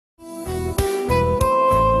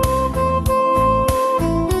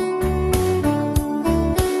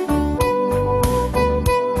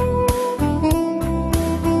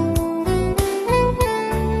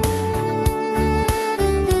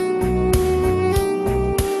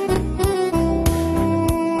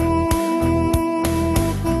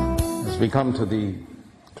we come to the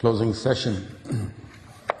closing session,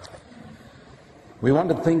 we want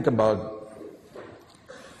to think about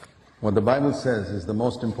what the Bible says is the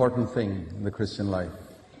most important thing in the Christian life.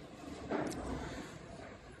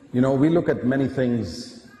 You know, we look at many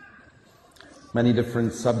things, many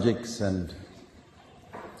different subjects, and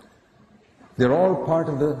they're all part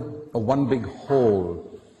of one big whole.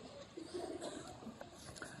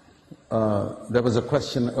 There was a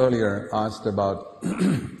question earlier asked about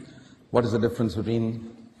what is the difference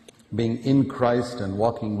between being in Christ and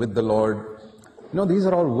walking with the Lord. You know, these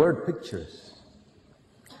are all word pictures.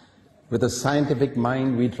 With a scientific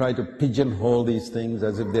mind, we try to pigeonhole these things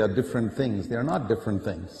as if they are different things. They are not different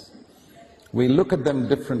things. We look at them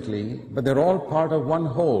differently, but they're all part of one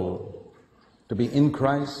whole. To be in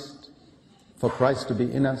Christ, for Christ to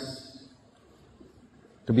be in us,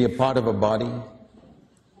 to be a part of a body,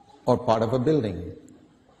 or part of a building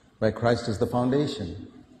where Christ is the foundation,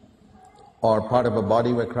 or part of a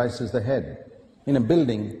body where Christ is the head. In a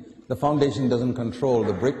building, the foundation doesn't control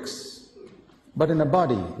the bricks, but in a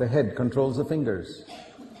body, the head controls the fingers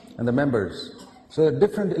and the members. So there are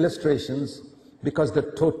different illustrations because the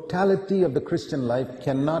totality of the Christian life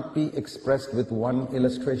cannot be expressed with one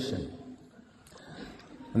illustration.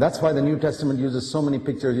 And that's why the New Testament uses so many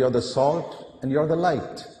pictures. You're the salt and you're the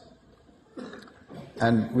light.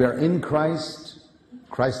 And we are in Christ,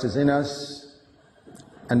 Christ is in us,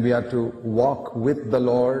 and we are to walk with the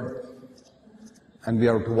Lord, and we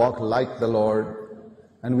are to walk like the Lord,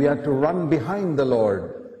 and we are to run behind the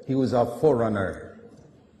Lord. He was our forerunner.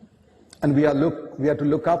 And we are to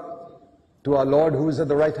look up to our Lord who is at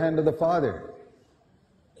the right hand of the Father.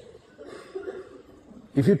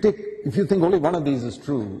 If you think only one of these is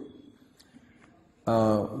true,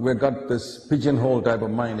 we've got this pigeonhole type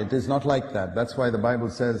of mind. It is not like that. That's why the Bible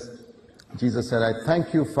says, Jesus said, I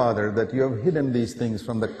thank you, Father, that you have hidden these things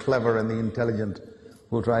from the clever and the intelligent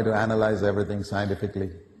who try to analyze everything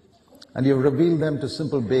scientifically. And you have revealed them to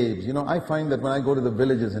simple babes. You know, I find that when I go to the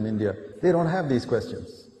villages in India, they don't have these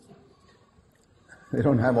questions. They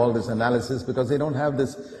don't have all this analysis because they don't have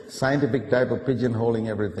this scientific type of pigeonholing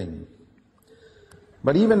everything.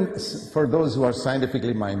 But even for those who are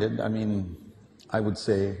scientifically minded, I would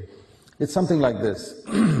say, it's something like this.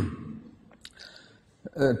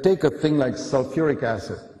 Take a thing like sulfuric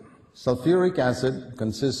acid. Sulfuric acid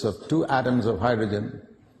consists of 2 atoms of hydrogen,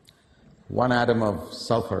 1 atom of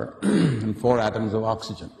sulfur, and 4 atoms of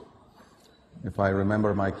oxygen. If I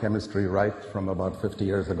remember my chemistry right from about 50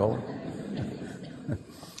 years ago,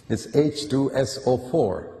 it's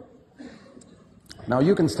H2SO4. Now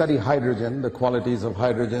you can study hydrogen, the qualities of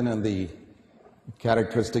hydrogen and the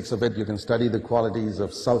characteristics of it. You can study the qualities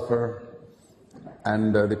of sulfur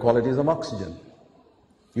and the qualities of oxygen.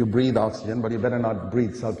 You breathe oxygen, but you better not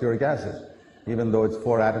breathe sulfuric acid, even though it's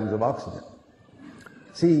 4 atoms of oxygen.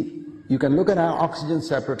 See, you can look at oxygen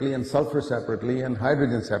separately and sulfur separately and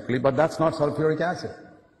hydrogen separately, but that's not sulfuric acid.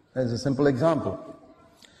 There's a simple example.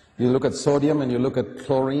 You look at sodium and you look at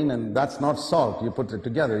chlorine, and that's not salt. You put it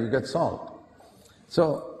together, you get salt.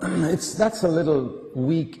 So that's a little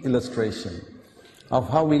weak illustration of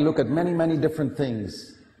how we look at many, many different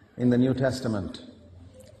things in the New Testament.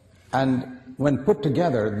 And when put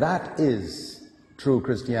together, that is true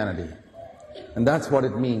Christianity. And that's what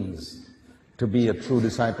it means to be a true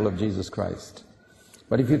disciple of Jesus Christ.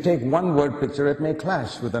 But if you take one word picture, it may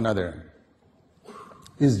clash with another.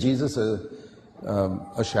 Is Jesus a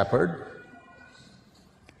shepherd?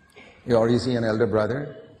 Or is he an elder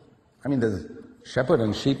brother? The shepherd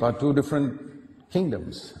and sheep are 2 different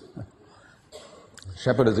kingdoms.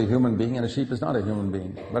 Shepherd is a human being and a sheep is not a human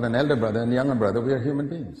being. But an elder brother and younger brother, we are human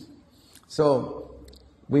beings. So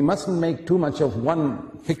we mustn't make too much of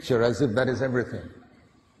one picture as if that is everything.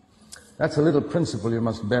 That's a little principle you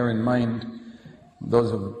must bear in mind,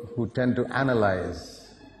 those who tend to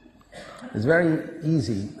analyze. It's very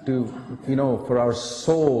easy to, for our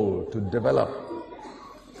soul to develop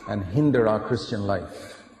and hinder our Christian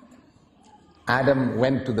life. Adam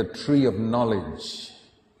went to the tree of knowledge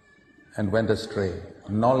and went astray.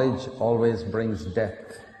 Knowledge always brings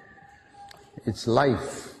death. It's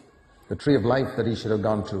life, the tree of life that he should have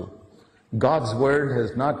gone to. God's word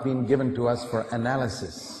has not been given to us for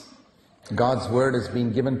analysis. God's word has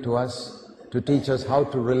been given to us to teach us how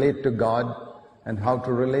to relate to God and how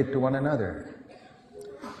to relate to one another.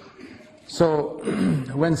 So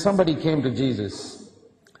when somebody came to Jesus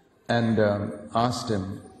and asked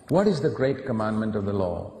him, what is the great commandment of the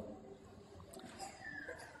law?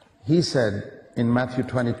 He said in Matthew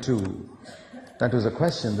 22, that was a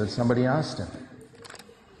question that somebody asked him.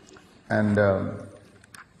 And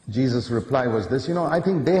Jesus' reply was this, I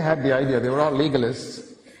think they had the idea, they were all legalists,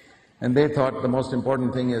 And they thought the most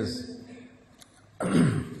important thing is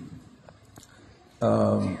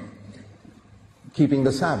keeping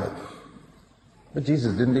the Sabbath. But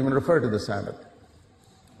Jesus didn't even refer to the Sabbath.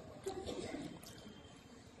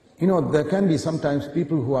 You know, there can be sometimes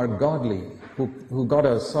people who are godly, who got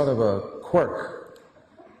a sort of a quirk,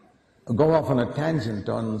 go off on a tangent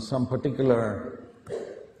on some particular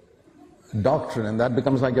doctrine, and that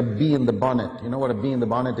becomes like a bee in the bonnet. You know what a bee in the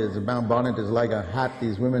bonnet is? A bonnet is like a hat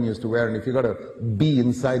these women used to wear, and if you got a bee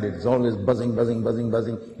inside it, it's always buzzing, buzzing, buzzing,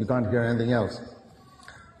 buzzing. You can't hear anything else.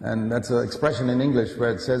 And that's an expression in English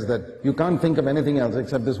where it says that you can't think of anything else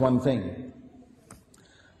except this one thing.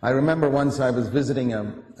 I remember once I was visiting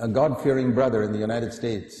a God-fearing brother in the United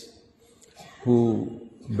States who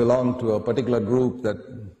belonged to a particular group that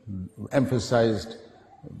emphasized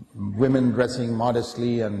women dressing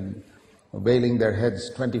modestly and veiling their heads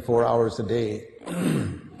 24 hours a day,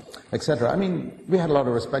 etc. I mean, we had a lot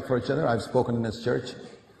of respect for each other. I've spoken in his church.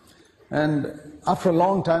 And after a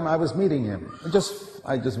long time, I was meeting him. I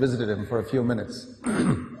just visited him for a few minutes.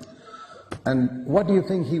 And what do you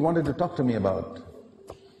think he wanted to talk to me about?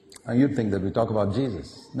 You'd think that we talk about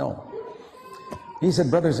Jesus. No. He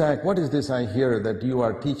said, Brother Zach, what is this I hear that you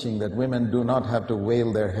are teaching that women do not have to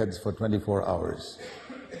veil their heads for 24 hours?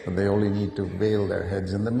 But they only need to veil their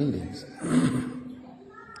heads in the meetings.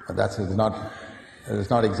 It's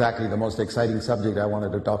not exactly the most exciting subject I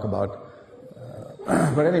wanted to talk about.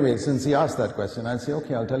 But anyway, since he asked that question, I'd say,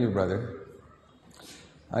 okay, I'll tell you, brother.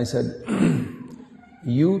 I said,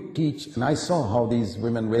 you teach, and I saw how these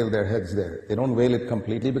women veil their heads there. They don't veil it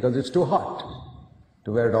completely because it's too hot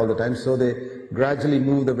to wear it all the time. So they gradually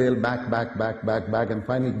move the veil back, and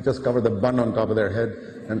finally just cover the bun on top of their head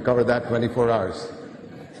and cover that 24 hours.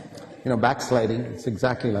 You know, backsliding, it's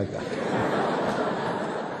exactly like that.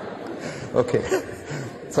 Okay.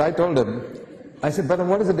 So I told him, I said, brother,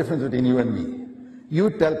 what is the difference between you and me? You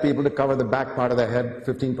tell people to cover the back part of their head,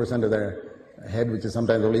 15% of their head, which is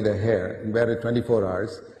sometimes only their hair, and wear it 24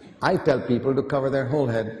 hours. I tell people to cover their whole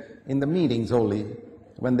head in the meetings only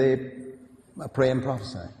when they pray and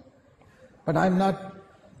prophesy. But I'm not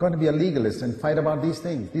going to be a legalist and fight about these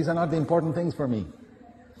things. These are not the important things for me.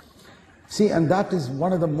 See, and that is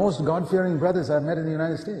one of the most God-fearing brothers I've met in the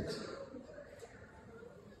United States.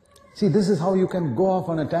 See, this is how you can go off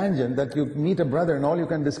on a tangent, that you meet a brother and all you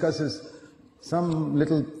can discuss is some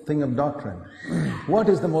little thing of doctrine. What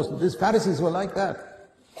is the most, these Pharisees were like that.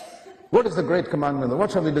 What is the great commandment?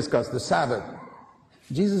 What shall we discuss? The Sabbath.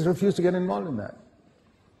 Jesus refused to get involved in that.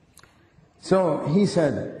 So he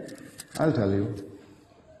said, I'll tell you.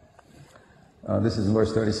 This is in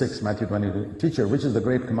verse 36, Matthew 22. Teacher, which is the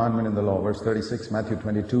great commandment in the law? Verse 36, Matthew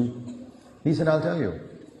 22. He said, I'll tell you.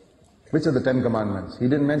 Which are the 10 commandments? He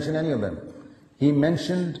didn't mention any of them. He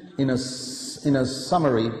mentioned in a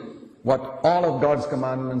summary what all of God's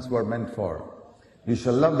commandments were meant for. You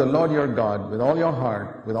shall love the Lord your God with all your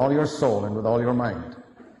heart, with all your soul, and with all your mind.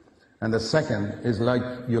 And the second is like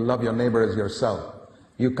you love your neighbor as yourself.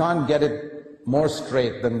 You can't get it more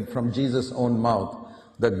straight than from Jesus' own mouth.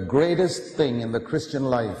 The greatest thing in the Christian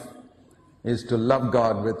life is to love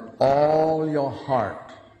God with all your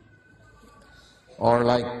heart. Or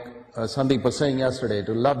like Sandeep was saying yesterday,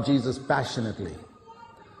 to love Jesus passionately.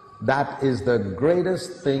 That is the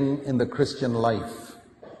greatest thing in the Christian life.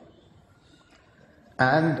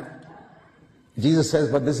 And Jesus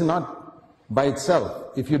says, but this is not by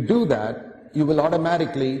itself. If you do that, you will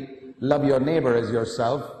automatically love your neighbor as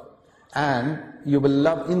yourself, and you will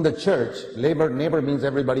love in the church. Neighbor means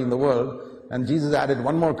everybody in the world. And Jesus added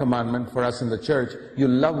one more commandment for us in the church. You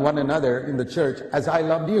love one another in the church as I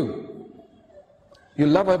loved you. You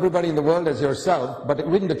love everybody in the world as yourself, but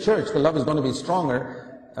within the church, the love is going to be stronger.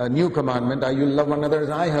 A new commandment, you love one another as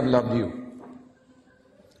I have loved you.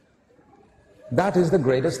 That is the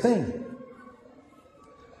greatest thing.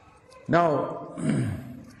 Now,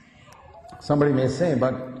 somebody may say,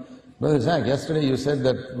 but Brother Zach, yesterday you said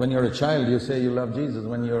that when you're a child, you say you love Jesus.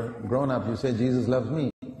 When you're grown up, you say Jesus loves me.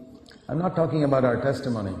 I'm not talking about our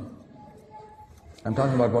testimony. I'm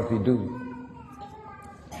talking about what we do.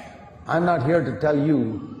 I'm not here to tell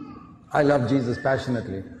you, I love Jesus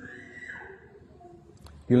passionately.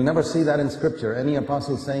 You'll never see that in Scripture, any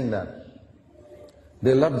apostle saying that.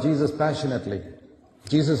 They loved Jesus passionately.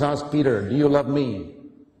 Jesus asked Peter, do you love me?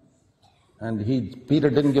 And Peter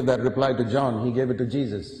didn't give that reply to John, he gave it to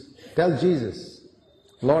Jesus. Tell Jesus,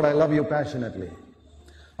 Lord, I love you passionately.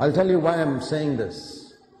 I'll tell you why I'm saying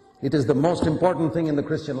this. It is the most important thing in the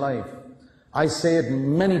Christian life. I say it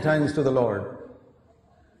many times to the Lord.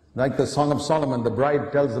 Like the Song of Solomon, the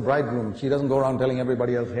bride tells the bridegroom, she doesn't go around telling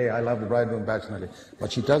everybody else, hey, I love the bridegroom passionately.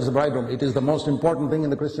 But she tells the bridegroom, it is the most important thing in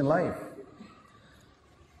the Christian life.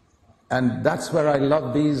 And that's where I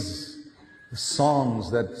love these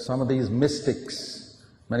songs that some of these mystics,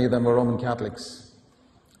 many of them were Roman Catholics,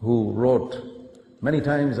 who wrote. Many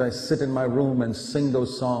times I sit in my room and sing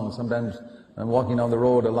those songs. Sometimes I'm walking down the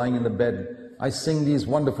road or lying in the bed. I sing these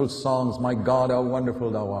wonderful songs. My God, how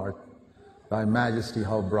wonderful thou art. Thy majesty,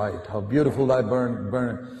 how bright. How beautiful thy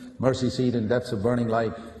mercy seat in depths of burning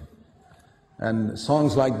light. And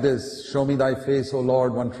songs like this, show me thy face, O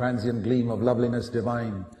Lord, one transient gleam of loveliness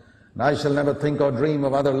divine. And I shall never think or dream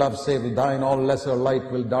of other love save thine. All lesser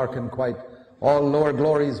light will darken quite. All lower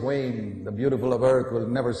glories wane. The beautiful of earth will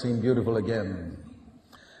never seem beautiful again.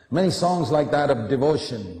 Many songs like that of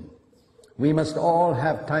devotion. We must all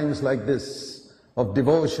have times like this of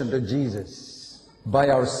devotion to Jesus by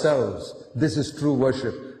ourselves. This is true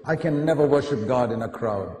worship. I can never worship God in a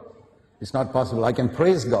crowd. It's not possible. I can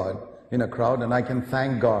praise God in a crowd, and I can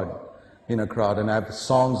thank God in a crowd, and have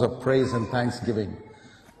songs of praise and thanksgiving.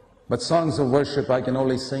 But songs of worship I can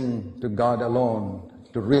only sing to God alone,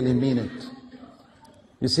 to really mean it.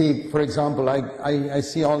 You see, for example, I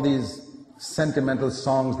see all these sentimental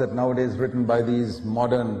songs that nowadays written by these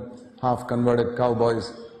modern half-converted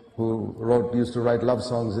cowboys who used to write love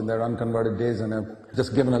songs in their unconverted days, and have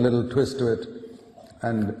just given a little twist to it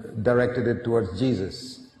and directed it towards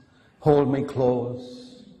Jesus. Hold me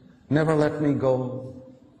close, never let me go.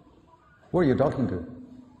 Who are you talking to?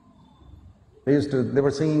 They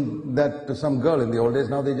were singing that to some girl in the old days.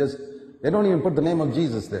 Now they don't even put the name of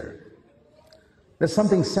Jesus there. There's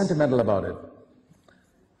something sentimental about it.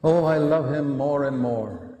 Oh, I love him more and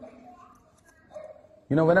more.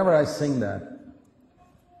 You know, whenever I sing that,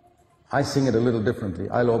 I sing it a little differently.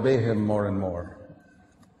 I'll obey him more and more.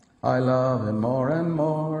 I love him more and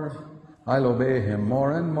more. I'll obey him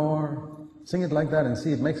more and more. Sing it like that and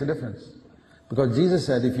see, it makes a difference. Because Jesus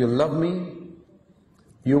said, if you love me,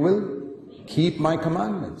 you will keep my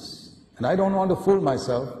commandments. And I don't want to fool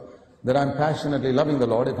myself that I'm passionately loving the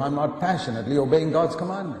Lord if I'm not passionately obeying God's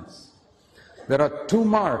commandments. There are two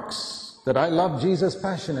marks that I love Jesus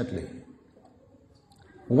passionately.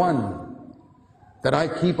 One, that I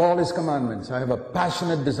keep all his commandments. I have a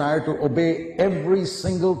passionate desire to obey every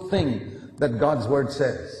single thing that God's word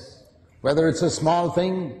says. Whether it's a small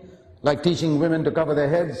thing, like teaching women to cover their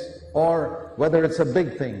heads, or whether it's a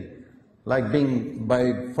big thing, like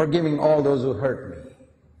by forgiving all those who hurt me.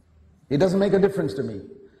 It doesn't make a difference to me.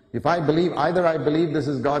 If I believe, either I believe this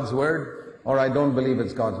is God's word, or I don't believe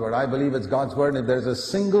it's God's word. I believe it's God's word, and if there's a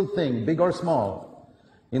single thing, big or small,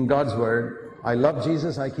 in God's word, I love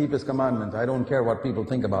Jesus, I keep his commandments. I don't care what people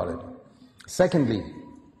think about it. Secondly,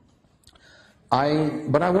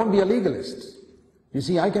 but I won't be a legalist. You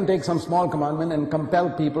see, I can take some small commandment and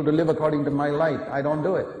compel people to live according to my light. I don't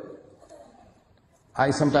do it.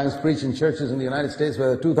 I sometimes preach in churches in the United States where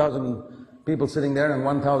there are 2,000 people sitting there and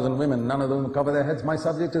 1,000 women. None of them cover their heads. My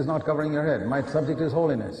subject is not covering your head. My subject is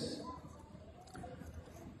holiness.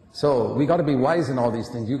 So we got to be wise in all these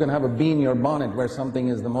things. You can have a bee in your bonnet where something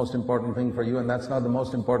is the most important thing for you, and that's not the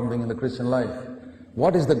most important thing in the Christian life.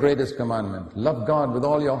 What is the greatest commandment? Love God with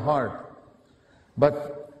all your heart.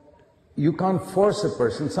 But you can't force a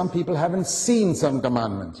person. Some people haven't seen some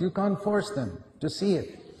commandments. You can't force them to see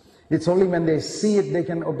it. It's only when they see it they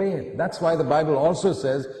can obey it. That's why the Bible also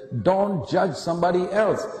says, don't judge somebody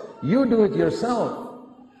else. You do it yourself.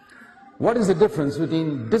 What is the difference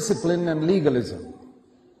between discipline and legalism?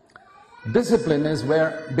 Discipline is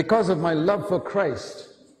where, because of my love for Christ,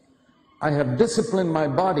 I have disciplined my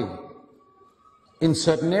body in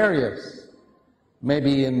certain areas.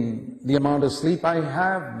 Maybe in the amount of sleep I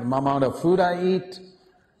have, the amount of food I eat,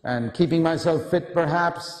 and keeping myself fit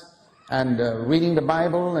perhaps, and reading the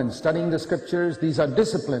Bible and studying the scriptures. These are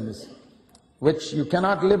disciplines which you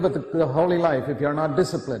cannot live with the holy life if you're not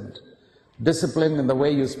disciplined. Discipline in the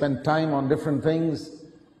way you spend time on different things.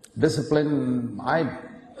 Discipline,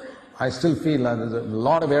 I still feel that there's a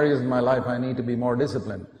lot of areas in my life I need to be more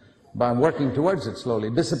disciplined, but I'm working towards it slowly.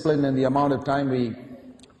 Discipline in the amount of time we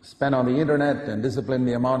spend on the internet, and discipline in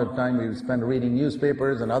the amount of time we spend reading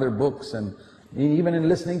newspapers and other books, and even in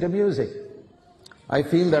listening to music. I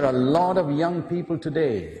feel there are a lot of young people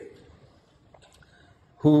today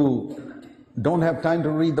who don't have time to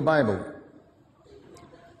read the Bible,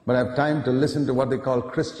 but have time to listen to what they call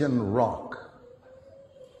Christian rock,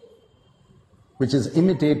 which is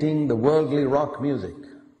imitating the worldly rock music.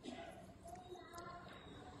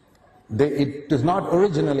 It is not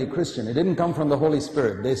originally Christian. It didn't come from the Holy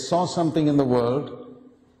Spirit. They saw something in the world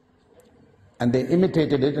and they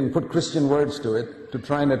imitated it and put Christian words to it to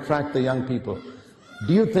try and attract the young people.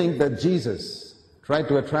 Do you think that Jesus tried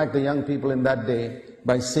to attract the young people in that day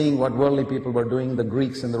by seeing what worldly people were doing, the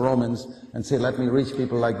Greeks and the Romans, and say, let me reach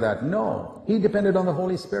people like that? No, he depended on the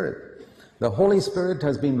Holy Spirit. The Holy Spirit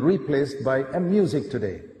has been replaced by music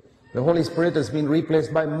today. The Holy Spirit has been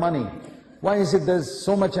replaced by money. Why is it there's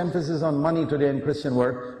so much emphasis on money today in Christian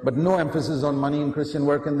work, but no emphasis on money in Christian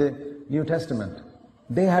work in the New Testament?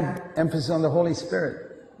 They had emphasis on the Holy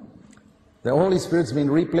Spirit. The Holy Spirit's been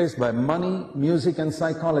replaced by money, music, and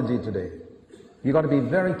psychology today. You've got to be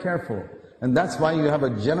very careful. And that's why you have a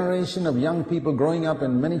generation of young people growing up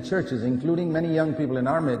in many churches, including many young people in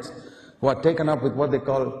our midst, who are taken up with what they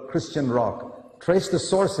call Christian rock. Trace the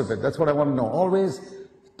source of it. That's what I want to know. Always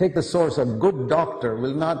take the source. A good doctor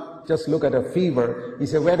will not just look at a fever. He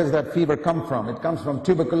says, where does that fever come from? It comes from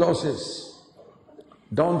tuberculosis.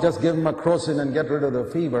 Don't just give them a crocin and get rid of the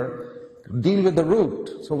fever. Deal with the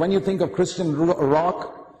root. So when you think of Christian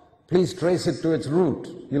rock, please trace it to its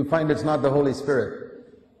root. You'll find it's not the Holy Spirit.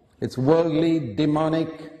 It's worldly,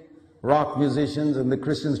 demonic rock musicians, and the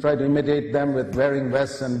Christians try to imitate them with wearing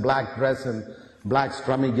vests and black dress and black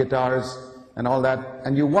strummy guitars and all that.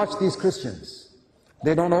 And you watch these Christians.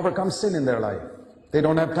 They don't overcome sin in their life. They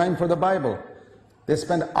don't have time for the Bible. They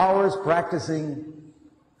spend hours practicing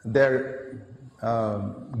their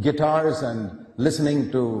guitars and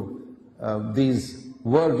listening to these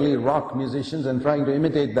worldly rock musicians and trying to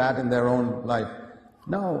imitate that in their own life.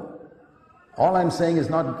 No, all I'm saying is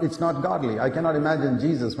it's not godly. I cannot imagine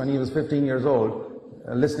Jesus when he was 15 years old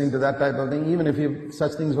listening to that type of thing, even if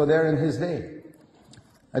such things were there in his day.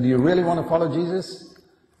 And do you really want to follow Jesus?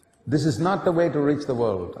 This is not the way to reach the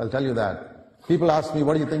world, I'll tell you that. People ask me,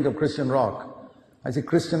 what do you think of Christian rock? I say,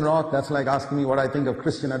 Christian rock, that's like asking me what I think of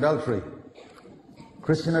Christian adultery.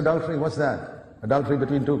 Christian adultery, what's that? Adultery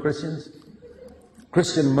between two Christians?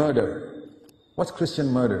 Christian murder. What's Christian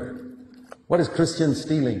murder? What is Christian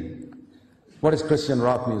stealing? What is Christian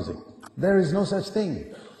rock music? There is no such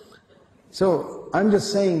thing. So I'm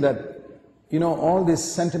just saying that, all this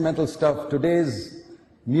sentimental stuff, today's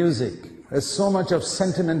music, there's so much of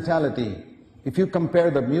sentimentality. If you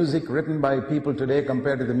compare the music written by people today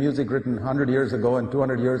compared to the music written 100 years ago and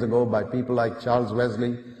 200 years ago by people like Charles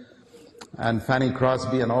Wesley and Fanny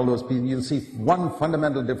Crosby and all those people, you'll see one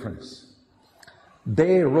fundamental difference.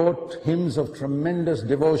 They wrote hymns of tremendous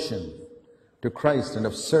devotion to Christ and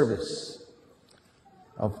of service,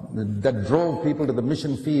 that drove people to the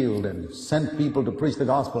mission field and sent people to preach the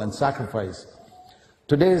gospel and sacrifice.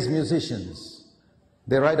 Today's musicians,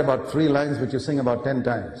 they write about 3 lines which you sing about 10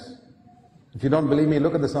 times. If you don't believe me,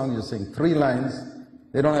 look at the songs you sing. 3 lines,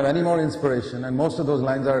 they don't have any more inspiration, and most of those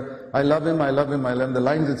lines are, I love him, I love him, I love him. The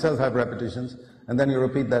lines itself have repetitions, and then you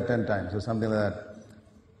repeat that 10 times or something like that.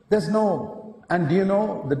 There's no, and do you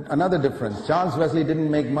know another difference? Charles Wesley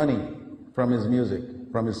didn't make money from his music,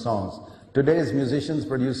 from his songs. Today's musicians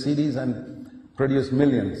produce CDs and produce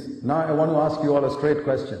millions. Now I want to ask you all a straight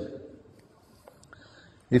question.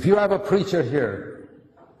 If you have a preacher here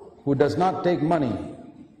who does not take money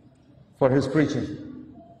for his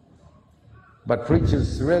preaching, but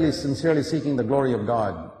preaches really sincerely seeking the glory of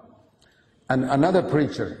God, and another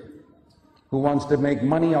preacher who wants to make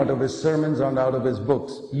money out of his sermons and out of his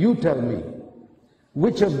books, you tell me,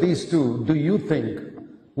 which of these two do you think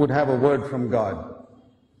would have a word from God?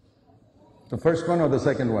 The first one or the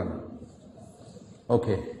second one?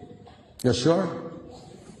 Okay. You're sure?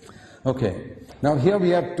 Okay. Now here we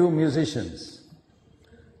have 2 musicians.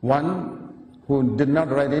 One who did not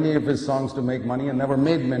write any of his songs to make money and never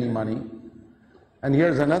made any money. And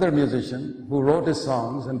here's another musician who wrote his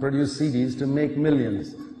songs and produced CDs to make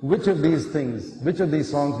millions. Which of these things, which of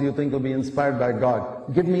these songs do you think will be inspired by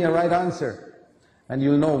God? Give me a right answer, and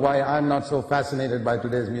you'll know why I'm not so fascinated by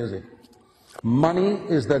today's music. Money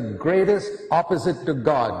is the greatest opposite to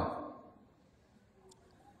God.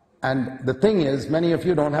 And the thing is, many of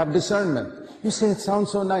you don't have discernment. You say, it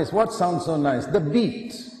sounds so nice. What sounds so nice? The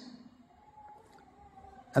beat.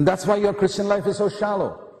 And that's why your Christian life is so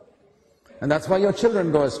shallow. And that's why your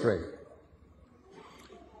children go astray.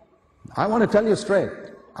 I want to tell you straight,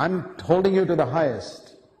 I'm holding you to the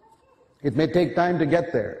highest. It may take time to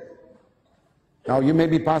get there. Now you may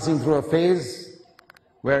be passing through a phase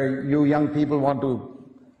where you young people want to,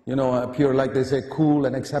 appear like they say cool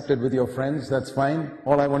and accepted with your friends. That's fine.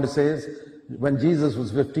 All I want to say is, when Jesus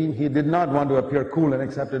was 15, he did not want to appear cool and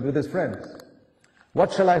accepted with his friends.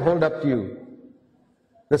 What shall I hold up to you?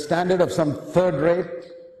 The standard of some third-rate,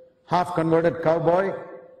 half-converted cowboy,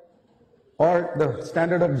 or the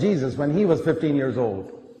standard of Jesus when he was 15 years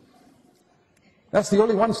old? That's the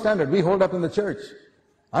only one standard we hold up in the church.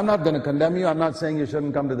 I'm not going to condemn you. I'm not saying you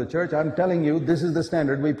shouldn't come to the church. I'm telling you, this is the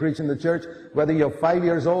standard we preach in the church. Whether you're 5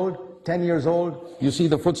 years old, 10 years old, you see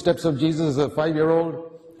the footsteps of Jesus as a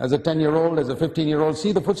 5-year-old, as a 10-year-old, as a 15-year-old.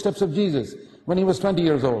 See the footsteps of Jesus when he was 20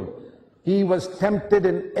 years old. He was tempted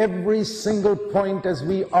in every single point as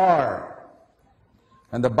we are.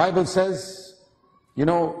 And the Bible says, you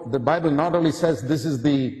know, the Bible not only says this is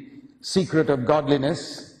the secret of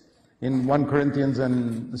godliness in 1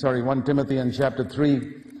 Timothy and chapter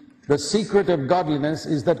 3, the secret of godliness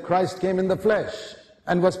is that Christ came in the flesh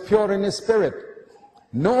and was pure in his spirit.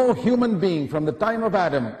 No human being from the time of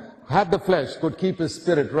Adam had the flesh could keep his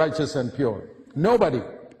spirit righteous and pure. Nobody.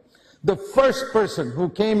 The first person who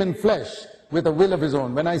came in flesh with a will of his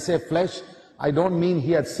own. When I say flesh, I don't mean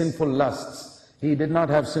he had sinful lusts. He did not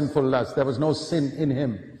have sinful lusts. There was no sin in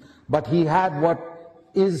him. But he had what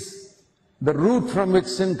is the root from which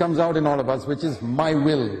sin comes out in all of us, which is my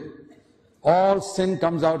will. All sin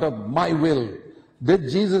comes out of my will. Did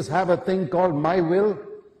Jesus have a thing called my will?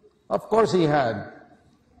 Of course he had.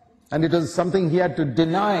 And it was something he had to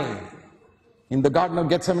deny. In the Garden of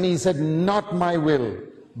Gethsemane, he said, not my will,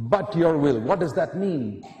 but your will. What does that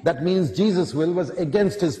mean? That means Jesus' will was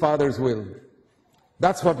against his Father's will.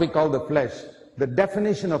 That's what we call the flesh. The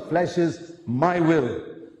definition of flesh is my will.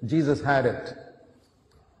 Jesus had it.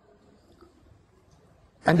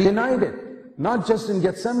 And he denied it. Not just in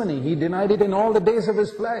Gethsemane, he denied it in all the days of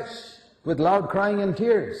his flesh, with loud crying and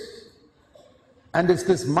tears. And it's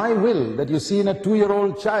this my will that you see in a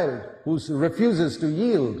 2-year-old child who refuses to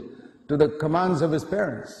yield to the commands of his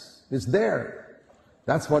parents. It's there.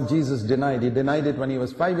 That's what Jesus denied. He denied it when he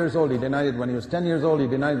was 5 years old. He denied it when he was 10 years old. He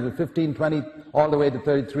denied it at 15, 20, all the way to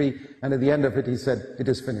 33. And at the end of it, he said, it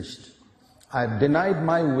is finished. I've denied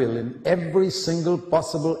my will in every single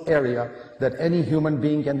possible area that any human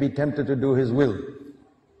being can be tempted to do his will.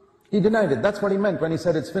 He denied it. That's what he meant when he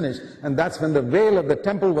said it's finished. And that's when the veil of the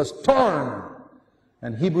temple was torn.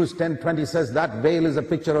 And Hebrews 10:20 says that veil is a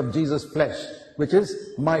picture of Jesus' flesh, which is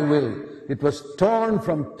my will. It was torn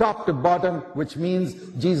from top to bottom, which means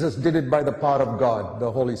Jesus did it by the power of God,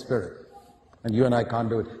 the Holy Spirit. And you and I can't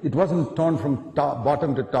do it. It wasn't torn from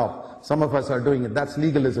bottom to top. Some of us are doing it. That's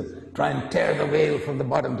legalism. Try and tear the veil from the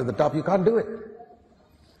bottom to the top. You can't do it.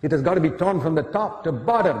 It has got to be torn from the top to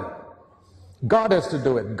bottom. God has to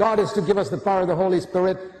do it. God is to give us the power of the Holy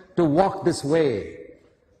Spirit to walk this way.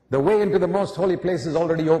 The way into the most holy place is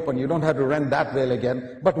already open. You don't have to rend that veil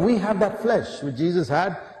again. But we have that flesh which Jesus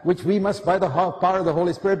had, which we must, by the power of the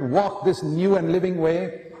Holy Spirit, walk this new and living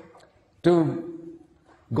way to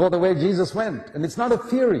go the way Jesus went. And it's not a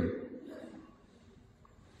theory.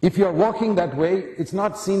 If you're walking that way, it's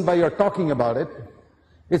not seen by your talking about it.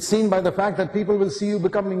 It's seen by the fact that people will see you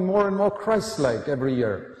becoming more and more Christ-like every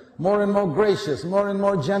year, more and more gracious, more and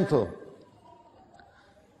more gentle.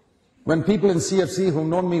 When people in CFC who've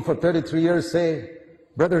known me for 33 years say,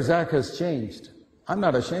 Brother Zach has changed, I'm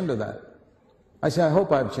not ashamed of that. I say, I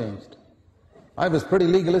hope I've changed. I was pretty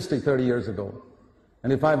legalistic 30 years ago.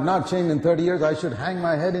 And if I've not changed in 30 years, I should hang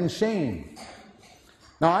my head in shame.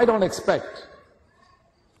 Now, I don't expect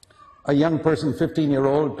a young person,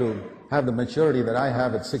 15-year-old, to have the maturity that I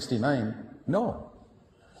have at 69. No.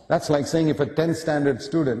 That's like saying if a 10th standard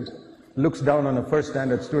student looks down on a first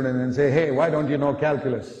standard student and say, hey, why don't you know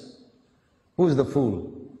calculus? Who's the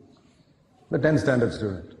fool? The 10th standard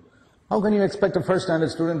student. How can you expect a first standard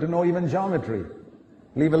student to know even geometry,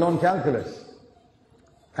 leave alone calculus?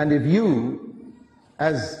 And if you,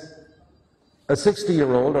 as a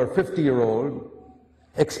 60-year-old or 50-year-old,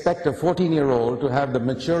 expect a 14-year-old to have the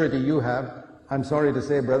maturity you have, I'm sorry to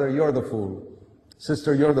say, brother, you're the fool.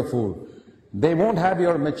 Sister, you're the fool. They won't have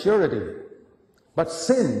your maturity. But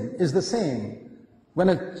sin is the same. When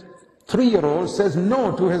a 3-year-old says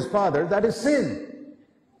no to his father, that is sin.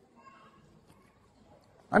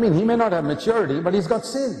 I mean, he may not have maturity, but he's got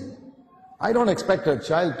sin. I don't expect a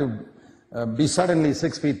child to be suddenly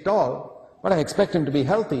 6 feet tall, but I expect him to be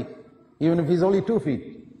healthy, even if he's only 2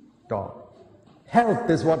 feet tall. Health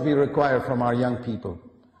is what we require from our young people,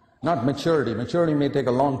 not maturity. Maturity may take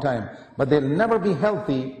a long time, but they'll never be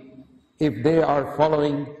healthy if they are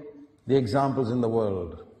following the examples in the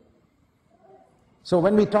world. So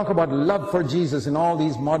when we talk about love for Jesus in all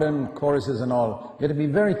these modern choruses and all, you have to be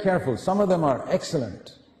very careful. Some of them are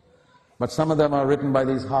excellent, but some of them are written by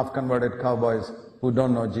these half-converted cowboys who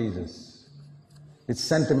don't know Jesus. It's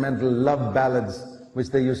sentimental love ballads which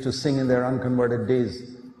they used to sing in their unconverted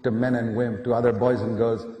days to men and women, to other boys and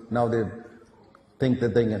girls. Now they think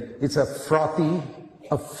that they can. It's a frothy,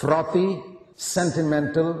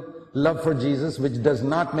 sentimental love for Jesus, which does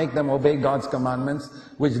not make them obey God's commandments,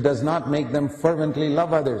 which does not make them fervently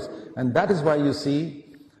love others. And that is why you see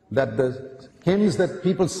that the hymns that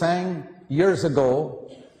people sang years ago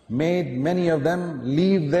made many of them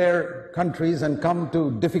leave their countries and come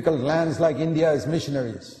to difficult lands like India as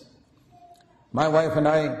missionaries. My wife and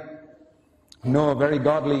I know a very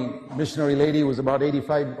godly missionary lady who was about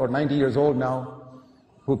 85 or 90 years old now,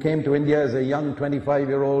 who came to India as a young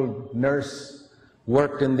 25-year-old nurse,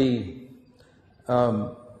 worked in the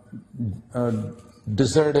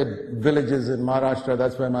deserted villages in Maharashtra.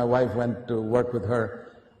 That's where my wife went to work with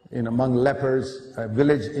her, in among lepers, a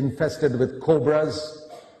village infested with cobras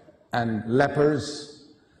and lepers,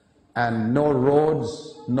 and no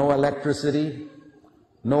roads, no electricity,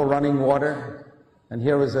 no running water. And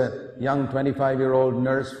here was a young 25-year-old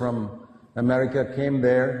nurse from America, came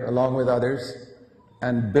there along with others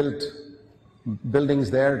and built buildings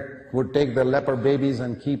there, would take the leper babies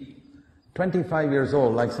and keep 25 years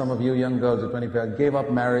old, like some of you young girls at 25, gave up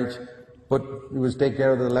marriage, was take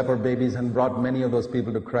care of the leper babies and brought many of those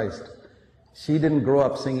people to Christ. She didn't grow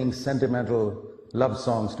up singing sentimental love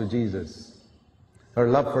songs to Jesus. Her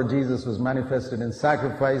love for Jesus was manifested in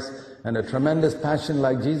sacrifice and a tremendous passion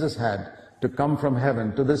like Jesus had to come from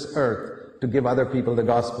heaven to this earth to give other people the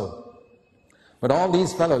gospel. But all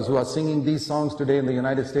these fellows who are singing these songs today in the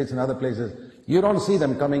United States and other places, you don't see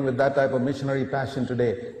them coming with that type of missionary passion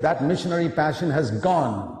today. That missionary passion has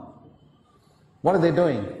gone. What are they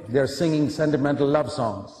doing? They're singing sentimental love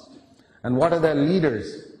songs. And what are their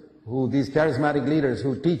leaders, these charismatic leaders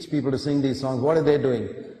who teach people to sing these songs, what are they doing?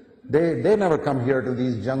 They never come here to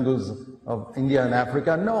these jungles of India and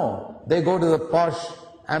Africa. No, they go to the posh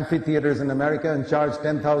amphitheaters in America and charge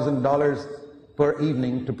 $10,000 per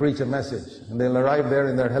evening to preach a message. And they'll arrive there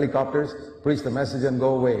in their helicopters, preach the message and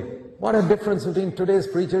go away. What a difference between today's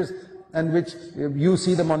preachers and which you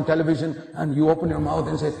see them on television and you open your mouth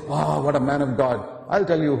and say, wow, what a man of God. I'll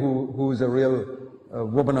tell you who is a real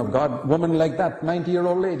woman of God, woman like that,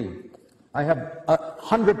 90-year-old lady. I have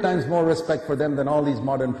 100 times more respect for them than all these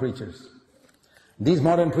modern preachers. These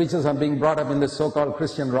modern preachers are being brought up in this so-called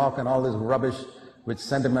Christian rock and all this rubbish with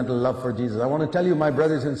sentimental love for Jesus. I want to tell you, my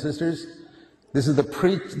brothers and sisters, this is the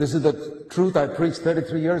truth I preached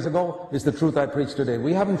 33 years ago, is the truth I preach today.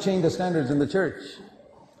 We haven't changed the standards in the church.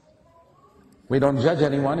 We don't judge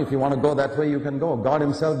anyone. If you want to go that way, you can go. God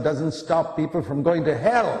himself doesn't stop people from going to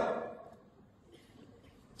hell.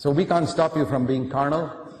 So we can't stop you from being carnal.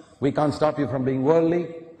 We can't stop you from being worldly.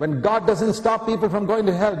 When God doesn't stop people from going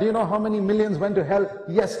to hell, do you know how many millions went to hell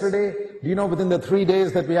yesterday? Do you know within the 3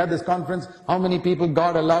 days that we had this conference, how many people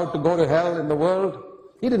God allowed to go to hell in the world?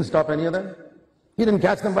 He didn't stop any of them. He didn't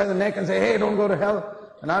catch them by the neck and say, hey, don't go to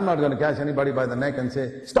hell. And I'm not going to catch anybody by the neck and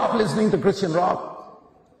say, stop listening to Christian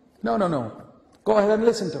rock. No, no, no. Go ahead and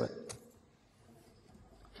listen to it.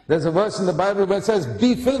 There's a verse in the Bible where it says,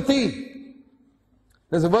 be filthy.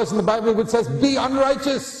 There's a verse in the Bible which says, be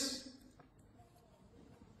unrighteous.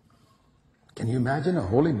 Can you imagine a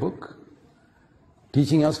holy book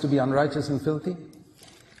teaching us to be unrighteous and filthy?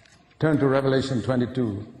 Turn to Revelation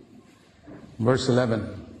 22, verse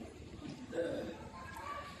 11.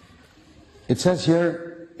 It says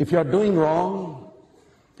here, if you are doing wrong,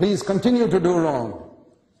 please continue to do wrong.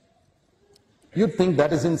 You'd think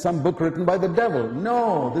that is in some book written by the devil.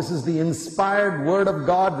 No, this is the inspired word of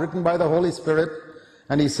God written by the Holy Spirit.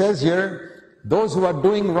 And he says here, those who are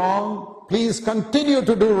doing wrong, please continue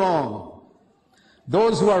to do wrong.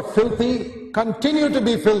 Those who are filthy, continue to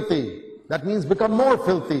be filthy. That means become more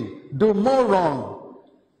filthy, do more wrong.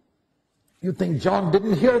 You think John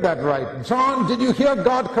didn't hear that right. John, did you hear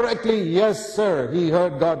God correctly? Yes, sir, he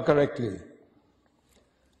heard God correctly.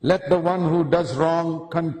 Let the one who does wrong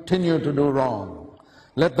continue to do wrong.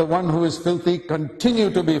 Let the one who is filthy continue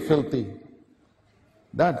to be filthy.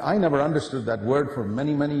 That, I never understood that word for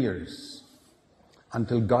many, many years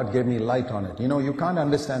until God gave me light on it. You know, you can't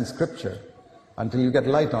understand scripture until you get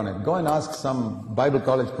light on it. Go and ask some Bible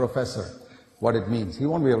college professor what it means. He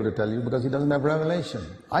won't be able to tell you because he doesn't have revelation.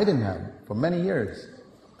 I didn't have it for many years.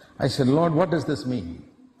 I said, Lord, what does this mean?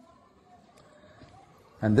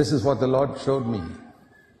 And this is what the Lord showed me.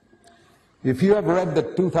 If you have read the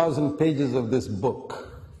 2,000 pages of this book,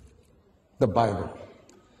 the Bible,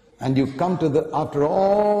 and you come to after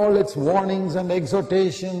all its warnings and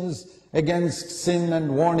exhortations against sin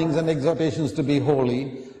and warnings and exhortations to be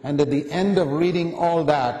holy, and at the end of reading all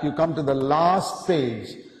that, you come to the last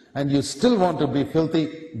page, and you still want to be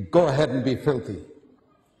filthy, go ahead and be filthy.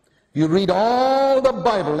 You read all the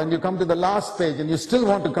Bible and you come to the last page and you still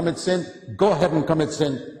want to commit sin, go ahead and commit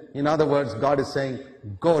sin. In other words, God is saying,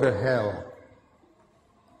 go to hell.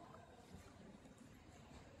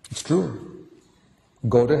 It's true.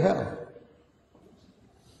 Go to hell.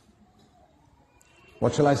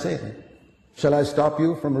 What shall I say? Shall I stop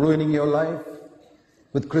you from ruining your life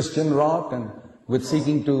with Christian rock and with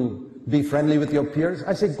seeking to be friendly with your peers?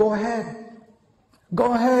 I say, go ahead.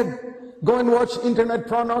 Go ahead. Go and watch internet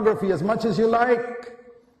pornography as much as you like.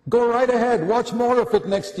 Go right ahead. Watch more of it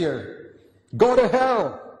next year. Go to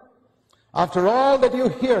hell. After all that you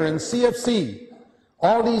hear in CFC,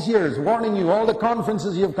 all these years, warning you, all the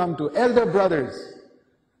conferences you've come to, elder brothers,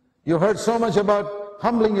 you heard so much about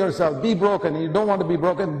humbling yourself, be broken, and you don't want to be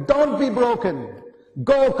broken. Don't be broken.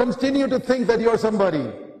 Go, continue to think that you're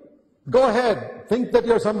somebody. Go ahead, think that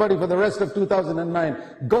you're somebody for the rest of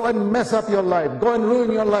 2009. Go and mess up your life. Go and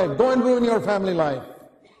ruin your life. Go and ruin your family life.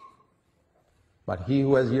 But he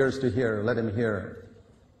who has ears to hear, let him hear.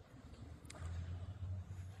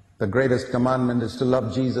 The greatest commandment is to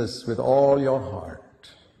love Jesus with all your heart.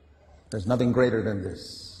 There's nothing greater than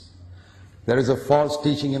this. There is a false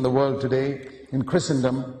teaching in the world today, in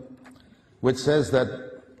Christendom, which says that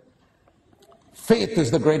faith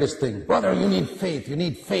is the greatest thing. Brother, you need faith, you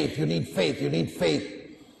need faith, you need faith, you need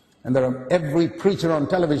faith. And every preacher on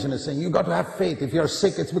television is saying, you've got to have faith. If you're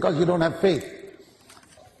sick, it's because you don't have faith.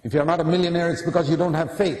 If you're not a millionaire, it's because you don't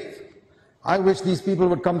have faith. I wish these people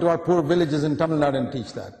would come to our poor villages in Tamil Nadu and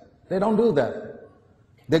teach that. They don't do that.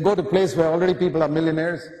 They go to a place where already people are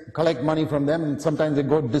millionaires, collect money from them, and sometimes they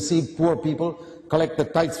go deceive poor people, collect the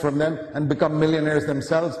tithes from them, and become millionaires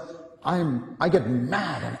themselves. I get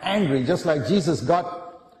mad and angry, just like Jesus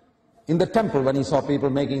got in the temple when he saw people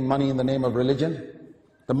making money in the name of religion.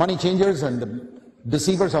 The money changers and the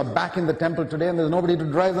deceivers are back in the temple today, and there's nobody to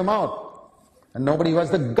drive them out. And nobody who has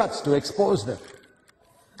the guts to expose them.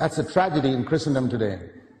 That's a tragedy in Christendom today.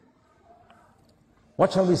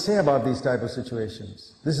 What shall we say about these type of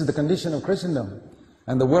situations? This is the condition of Christendom.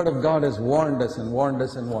 And the Word of God has warned us and warned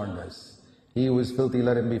us and warned us. He who is filthy,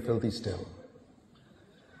 let him be filthy still.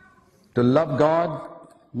 To love God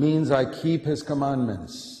means I keep His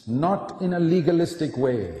commandments, not in a legalistic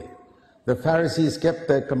way. The Pharisees kept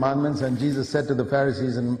their commandments, and Jesus said to the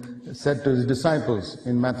Pharisees and said to His disciples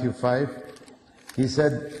in Matthew 5, He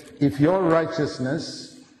said, if your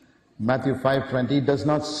righteousness, Matthew 5:20, does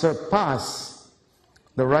not surpass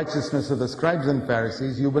the righteousness of the scribes and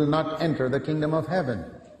Pharisees, you will not enter the kingdom of heaven.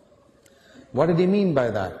 What did He mean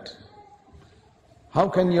by that? How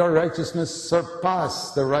can your righteousness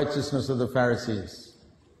surpass the righteousness of the Pharisees?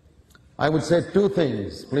 I would say two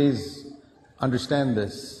things. Please understand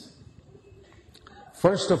this.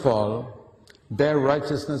 First of all, their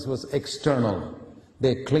righteousness was external.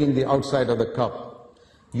 They cleaned the outside of the cup.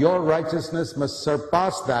 Your righteousness must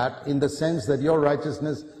surpass that in the sense that your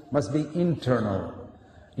righteousness must be internal.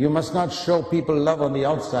 You must not show people love on the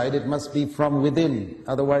outside. It must be from within.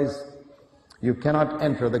 Otherwise, you cannot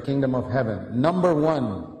enter the kingdom of heaven. Number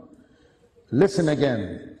one, listen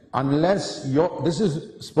again. This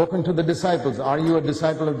is spoken to the disciples. Are you a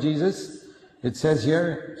disciple of Jesus? It says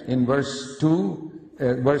here in verse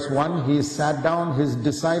 1, He sat down, His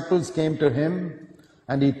disciples came to Him,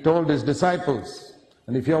 and He told His disciples.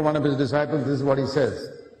 And if you're one of His disciples, this is what He says.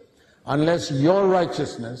 Unless your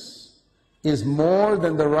righteousness is more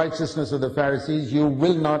than the righteousness of the Pharisees, you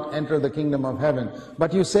will not enter the kingdom of heaven.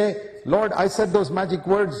 But you say, Lord, I said those magic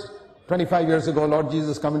words 25 years ago, Lord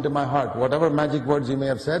Jesus, come into my heart. Whatever magic words you may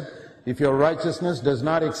have said, if your righteousness does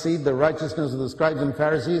not exceed the righteousness of the scribes and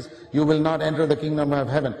Pharisees, you will not enter the kingdom of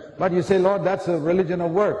heaven. But you say, Lord, that's a religion of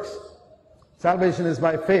works. Salvation is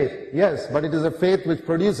by faith. Yes, but it is a faith which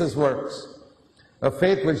produces works. A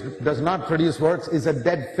faith which does not produce works is a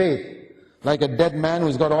dead faith. Like a dead man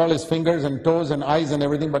who's got all his fingers and toes and eyes and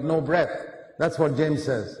everything, but no breath. That's what James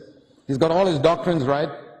says. He's got all his doctrines right,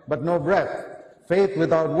 but no breath. Faith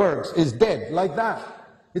without works is dead, like that.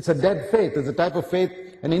 It's a dead faith. It's a type of faith,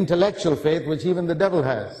 an intellectual faith, which even the devil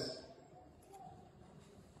has.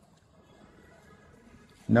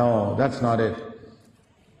 No, that's not it.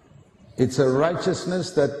 It's a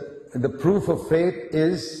righteousness that the proof of faith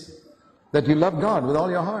is that you love God with all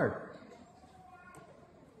your heart.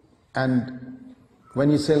 And when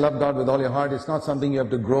you say love God with all your heart, it's not something you have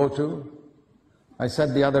to grow to. I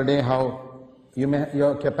said the other day how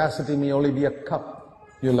your capacity may only be a cup.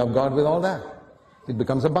 You love God with all that. It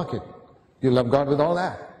becomes a bucket. You love God with all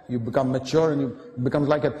that. You become mature and it becomes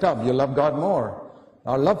like a tub. You love God more.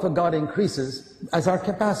 Our love for God increases as our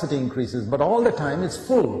capacity increases, but all the time it's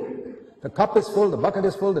full. The cup is full, the bucket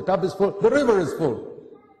is full, the tub is full, the river is full.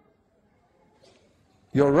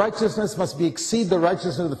 Your righteousness must exceed the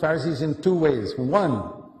righteousness of the Pharisees in two ways.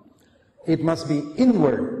 One, it must be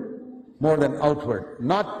inward more than outward.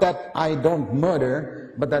 Not that I don't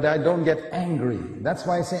murder, but that I don't get angry. That's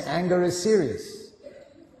why I say anger is serious.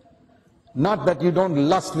 Not that you don't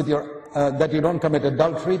lust with your that you don't commit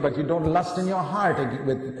adultery, but you don't lust in your heart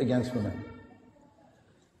against women.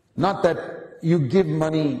 Not that you give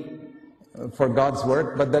money for God's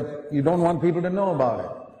work, but that you don't want people to know about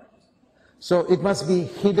it. So it must be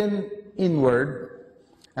hidden inward.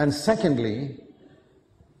 And secondly,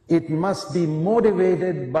 it must be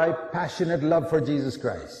motivated by passionate love for Jesus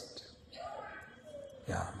Christ.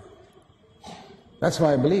 Yeah. That's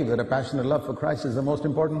why I believe that a passionate love for Christ is the most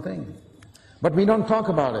important thing. But we don't talk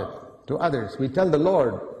about it to others. We tell the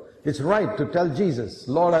Lord. It's right to tell Jesus,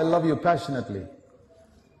 Lord, I love you passionately.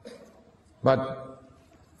 But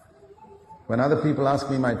when other people ask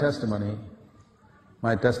me my testimony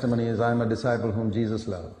is I'm a disciple whom Jesus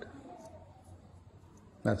loved.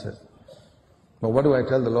 That's it. But what do I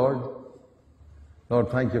tell the Lord? Lord,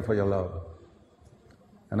 thank you for your love.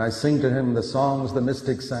 And I sing to Him the songs the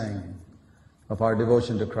mystics sang of our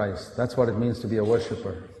devotion to Christ. That's what it means to be a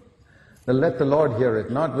worshipper. Then let the Lord hear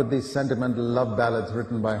it, not with these sentimental love ballads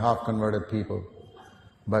written by half-converted people,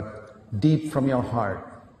 but deep from your heart.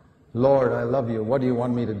 Lord, I love you. What do you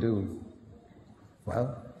want me to do?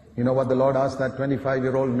 Well, you know what the Lord asked that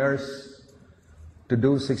 25-year-old nurse to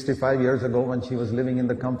do 65 years ago when she was living in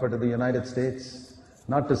the comfort of the United States?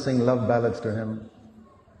 Not to sing love ballads to Him.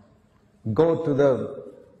 Go to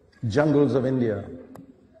the jungles of India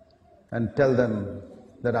and tell them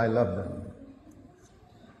that I love them.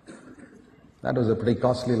 That was a pretty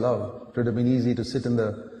costly love. It would have been easy to sit in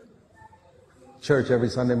the church every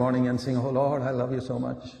Sunday morning and sing, oh Lord, I love you so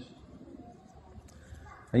much.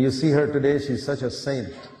 And you see her today, she's such a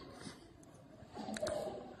saint.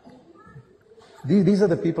 These are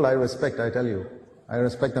the people I respect, I tell you. I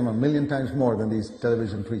respect them 1,000,000 times more than these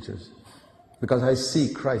television preachers. Because I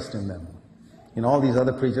see Christ in them. In all these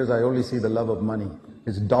other preachers, I only see the love of money.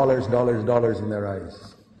 It's dollars, dollars, dollars in their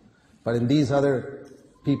eyes. But in these other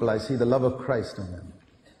people, I see the love of Christ in them.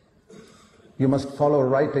 You must follow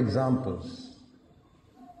right examples.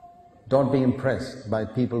 Don't be impressed by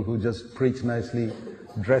people who just preach nicely,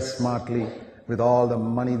 dress smartly, with all the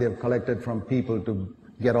money they've collected from people to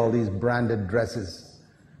get all these branded dresses.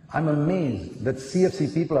 I'm amazed that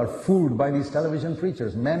CFC people are fooled by these television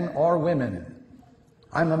preachers, men or women.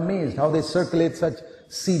 I'm amazed how they circulate such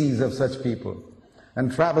CDs of such people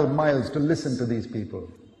and travel miles to listen to these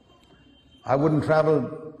people. I wouldn't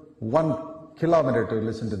travel 1 kilometer to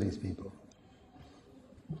listen to these people.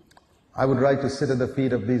 I would like to sit at the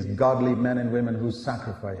feet of these godly men and women who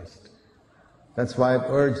sacrificed. That's why I've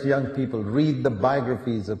urged young people, read the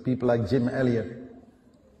biographies of people like Jim Elliot.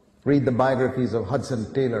 Read the biographies of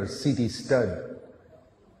Hudson Taylor, C.T. Studd,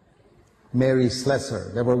 Mary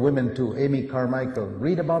Slessor. There were women too, Amy Carmichael.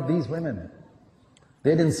 Read about these women.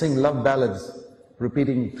 They didn't sing love ballads,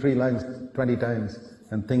 repeating 3 lines 20 times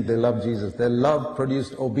and think they love Jesus. Their love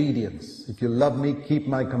produced obedience. If you love me, keep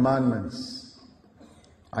my commandments.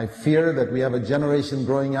 I fear that we have a generation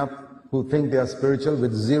growing up who think they are spiritual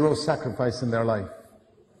with zero sacrifice in their life.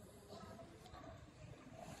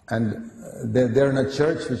 And they're in a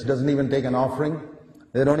church which doesn't even take an offering.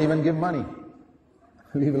 They don't even give money,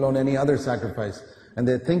 leave alone any other sacrifice. And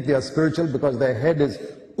they think they are spiritual because their head is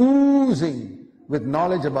oozing with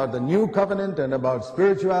knowledge about the new covenant and about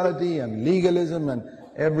spirituality and legalism and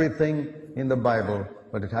everything in the Bible,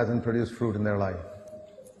 but it hasn't produced fruit in their life.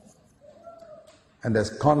 And there's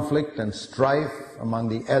conflict and strife among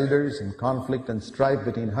the elders, and conflict and strife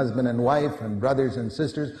between husband and wife and brothers and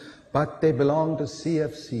sisters, but they belong to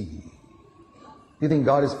CFC. You think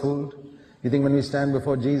God is fooled? You think when we stand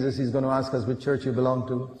before Jesus, He's going to ask us which church you belong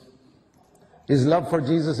to? Is love for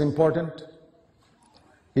Jesus important?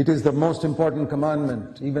 It is the most important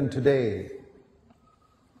commandment, even today.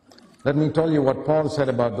 Let me tell you what Paul said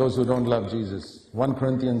about those who don't love Jesus. 1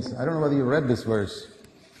 Corinthians, I don't know whether you read this verse.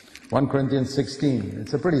 1 Corinthians 16.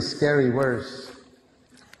 It's a pretty scary verse.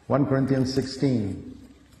 1 Corinthians 16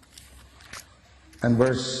 and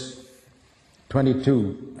verse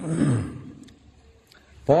 22.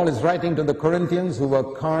 Paul is writing to the Corinthians who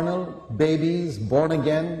were carnal, babies, born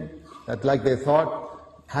again, that like they thought,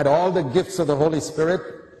 had all the gifts of the Holy Spirit.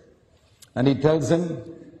 And he tells them,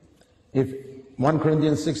 if 1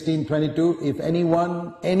 Corinthians 16:22, if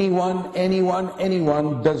anyone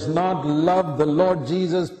does not love the Lord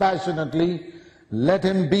Jesus passionately, let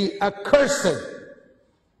him be accursed.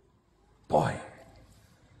 Boy,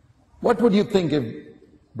 what would you think if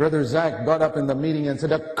Brother Zach got up in the meeting and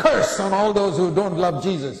said, a curse on all those who don't love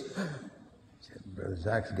Jesus? Brother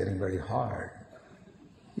Zach's getting very hard.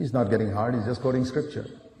 He's not getting hard, he's just quoting scripture.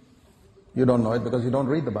 You don't know it because you don't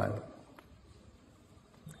read the Bible.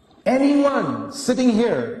 Anyone sitting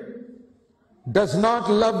here does not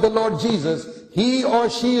love the Lord Jesus, he or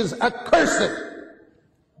she is accursed.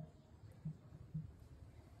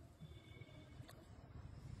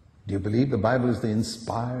 Do you believe the Bible is the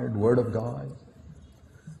inspired Word of God?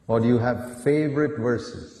 Or do you have favorite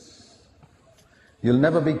verses? You'll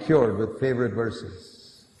never be cured with favorite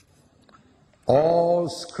verses. All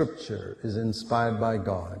Scripture is inspired by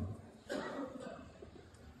God.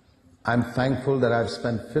 I'm thankful that I've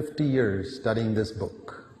spent 50 years studying this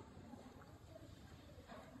book.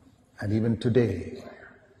 And even today,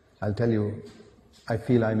 I'll tell you, I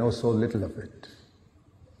feel I know so little of it,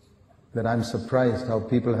 that I'm surprised how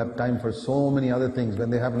people have time for so many other things when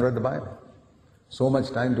they haven't read the Bible. So much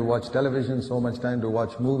time to watch television, so much time to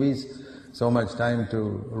watch movies, so much time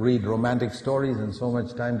to read romantic stories, and so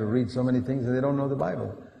much time to read so many things, and they don't know the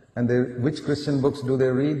Bible. And which Christian books do they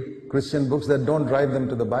read? Christian books that don't drive them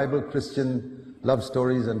to the Bible, Christian love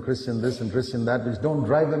stories and Christian this and Christian that, which don't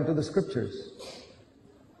drive them to the Scriptures.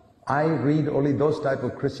 I read only those type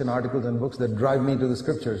of Christian articles and books that drive me to the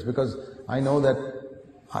Scriptures, because I know that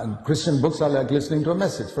Christian books are like listening to a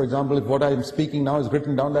message. For example, if what I'm speaking now is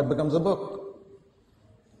written down, that becomes a book.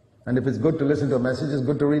 And if it's good to listen to a message, it's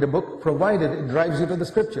good to read a book, provided it drives you to the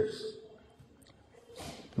Scriptures.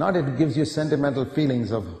 Not it gives you sentimental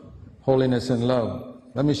feelings of holiness and love.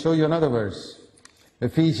 Let me show you another verse.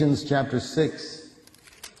 Ephesians chapter 6.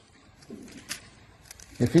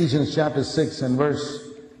 Ephesians chapter 6 and verse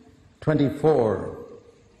 24.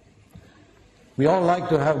 We all like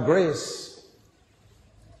to have grace.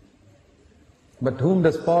 But to whom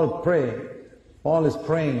does Paul pray? Paul is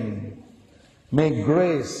praying, may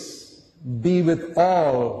grace be with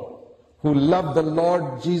all who love the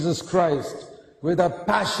Lord Jesus Christ with a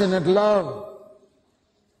passionate love.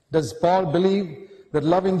 Does Paul believe that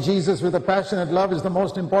loving Jesus with a passionate love is the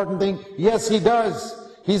most important thing? Yes, he does.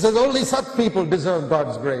 He says only such people deserve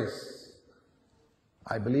God's grace.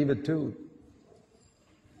 I believe it too.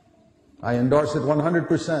 I endorse it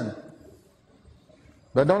 100%.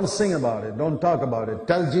 But don't sing about it, don't talk about it.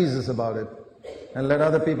 Tell Jesus about it and let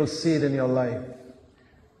other people see it in your life.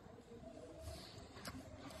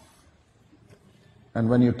 And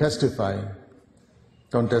when you testify,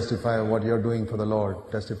 don't testify of what you're doing for the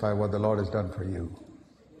Lord. Testify what the Lord has done for you.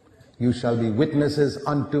 You shall be witnesses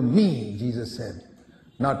unto me, Jesus said,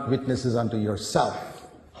 not witnesses unto yourself.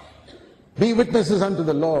 Be witnesses unto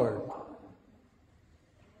the Lord.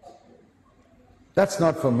 That's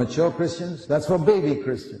not for mature Christians, that's for baby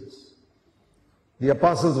Christians. The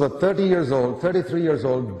apostles were 30 years old, 33 years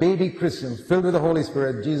old, baby Christians filled with the Holy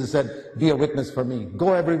Spirit. Jesus said, be a witness for me.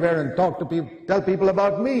 Go everywhere and talk to people, tell people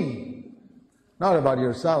about me. Not about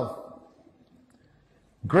yourself.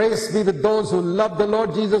 Grace be with those who love the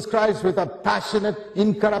Lord Jesus Christ with a passionate,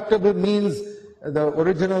 incorruptible means, the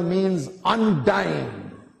original means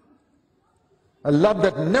undying. A love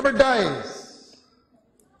that never dies.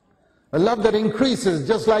 A love that increases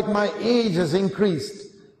just like my age has increased.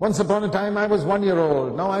 Once upon a time I was 1 year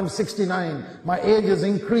old. Now I'm 69. My age has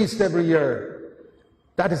increased every year.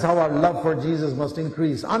 That is how our love for Jesus must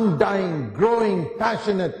increase. Undying, growing,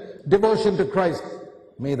 passionate devotion to Christ.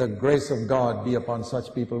 May the grace of God be upon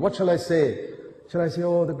such people. What shall I say? Shall I say,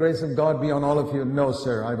 oh, the grace of God be on all of you? No,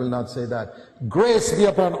 sir, I will not say that. Grace be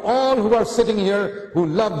upon all who are sitting here who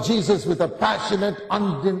love Jesus with a passionate,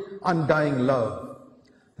 undying love.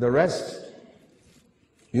 The rest,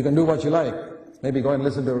 you can do what you like. Maybe go and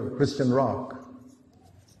listen to Christian rock.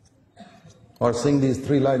 Or sing these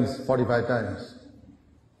 3 lines 45 times.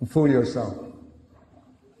 Fool yourself.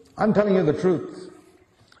 I'm telling you the truth.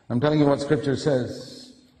 I'm telling you what Scripture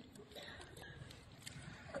says.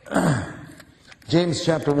 James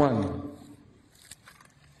chapter 1.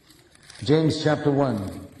 James chapter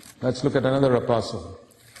 1. Let's look at another apostle.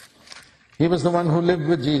 He was the one who lived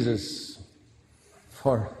with Jesus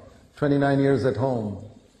for 29 years at home.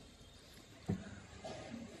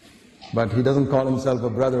 But he doesn't call himself a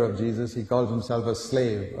brother of Jesus. He calls himself a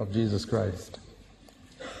slave of Jesus Christ.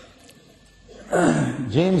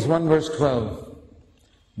 James 1 verse 12.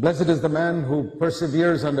 Blessed is the man who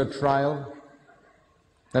perseveres under trial.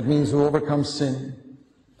 That means who overcomes sin.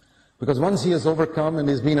 Because once he has overcome and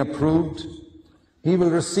is being approved, he will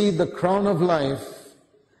receive the crown of life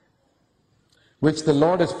which the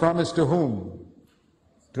Lord has promised to whom?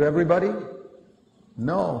 To everybody?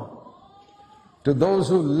 No. To those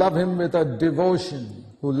who love him with a devotion,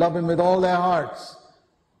 who love him with all their hearts.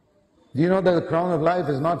 Do you know that the crown of life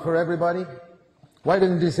is not for everybody? Why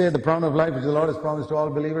didn't he say the crown of life which the Lord has promised to all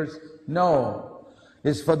believers? No.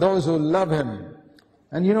 It's for those who love him.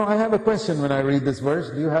 And you know, I have a question when I read this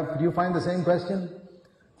verse. Do you find the same question?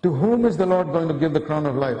 To whom is the Lord going to give the crown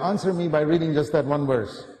of life? Answer me by reading just that one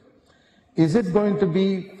verse. Is it going to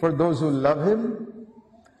be for those who love him?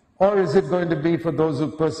 Or is it going to be for those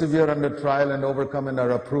who persevere under trial and overcome and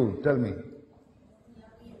are approved? Tell me.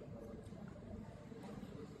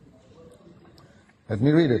 Let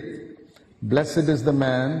me read it. Blessed is the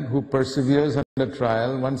man who perseveres under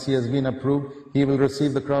trial. Once he has been approved, he will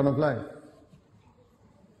receive the crown of life.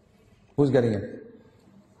 Who's getting it?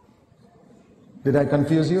 Did I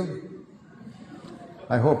confuse you?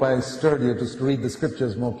 I hope I stirred you to read the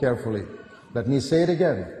scriptures more carefully. Let me say it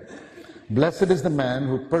again. Blessed is the man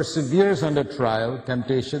who perseveres under trial,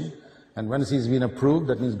 temptation, and once he's been approved,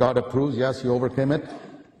 that means God approves, yes, you overcame it,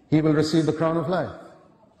 he will receive the crown of life.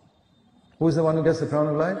 Who is the one who gets the crown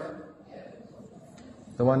of life?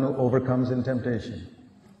 The one who overcomes in temptation.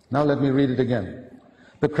 Now let me read it again.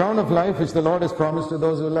 The crown of life which the Lord has promised to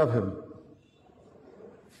those who love him.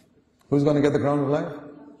 Who's going to get the crown of life?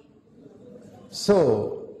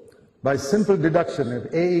 So, by simple deduction,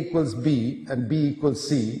 if A equals B and B equals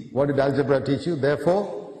C, what did algebra teach you?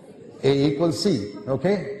 Therefore, A equals C.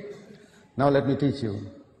 Okay? Now let me teach you.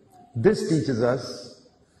 This teaches us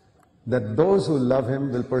that those who love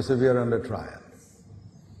him will persevere under trial.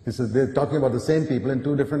 They're talking about the same people in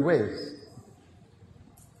two different ways.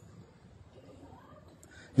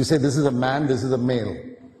 You say this is a man, this is a male.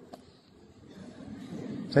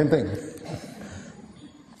 Same thing.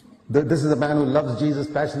 This is a man who loves Jesus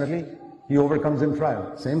passionately. He overcomes in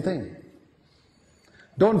trial. Same thing.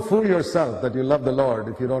 Don't fool yourself that you love the Lord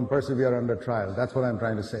if you don't persevere under trial. That's what I'm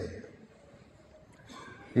trying to say.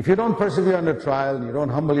 If you don't persevere under trial, you don't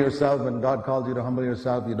humble yourself when God calls you to humble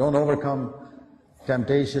yourself, you don't overcome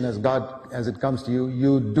temptation as it comes to you,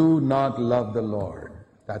 you do not love the Lord.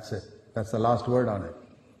 That's it. That's the last word on it.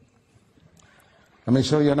 Let me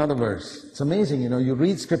show you another verse. It's amazing, you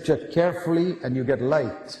read scripture carefully and you get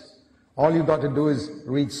light. All you got to do is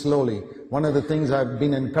read slowly. One of the things I've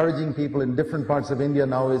been encouraging people in different parts of India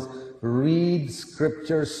now is read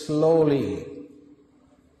scripture slowly.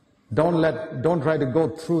 Don't try to go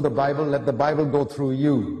through the Bible, let the Bible go through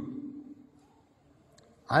you.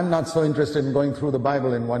 I'm not so interested in going through the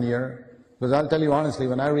Bible in 1 year, because I'll tell you honestly,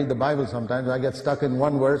 when I read the Bible sometimes, I get stuck in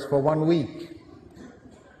one verse for 1 week.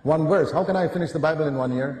 One verse. How can I finish the Bible in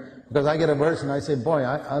 1 year? Because I get a verse and I say, boy,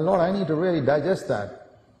 Lord, I need to really digest that.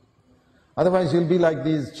 Otherwise you'll be like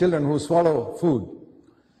these children who swallow food.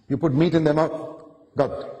 You put meat in their mouth,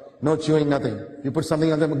 gulped. No chewing, nothing. You put something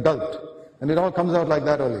on them, gulped. And it all comes out like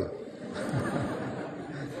that only.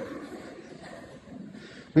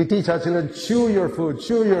 We teach our children, chew your food,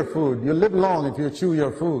 chew your food. You live long if you chew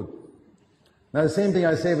your food. Now the same thing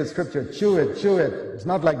I say with scripture, chew it, chew it. It's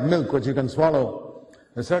not like milk which you can swallow.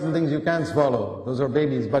 There's certain things you can't swallow. Those are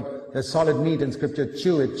babies, but there's solid meat in scripture.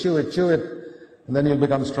 Chew it, chew it, chew it, and then you'll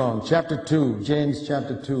become strong. Chapter 2, James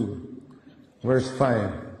chapter 2, verse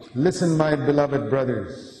 5. Listen, my beloved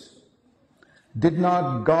brothers. Did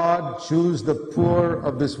not God choose the poor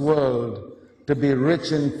of this world to be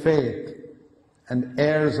rich in faith and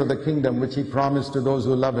heirs of the kingdom which he promised to those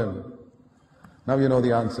who love him? Now you know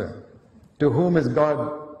the answer. To whom is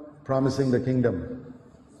God promising the kingdom?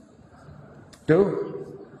 To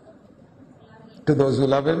those who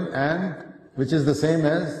love him, and which is the same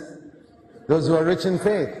as those who are rich in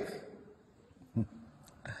faith.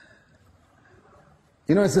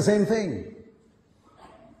 It's the same thing.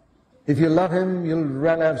 If you love him, you'll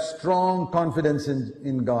have strong confidence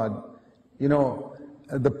in God.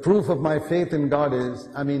 The proof of my faith in God is,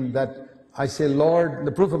 that I say, Lord,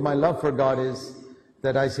 the proof of my love for God is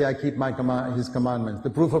that I say I keep his commandments. The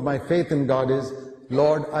proof of my faith in God is,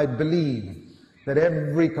 Lord, I believe that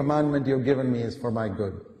every commandment you've given me is for my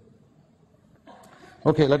good.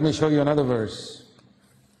 Okay, let me show you another verse,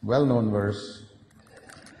 well-known verse.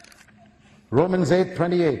 Romans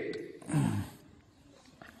 8:28.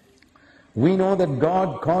 We know that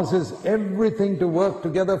God causes everything to work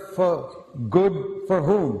together for good for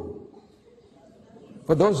whom?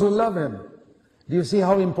 For those who love him. Do you see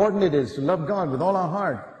how important it is to love God with all our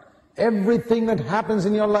heart? Everything that happens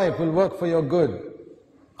in your life will work for your good.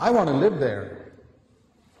 I want to live there.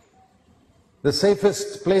 The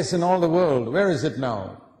safest place in all the world, where is it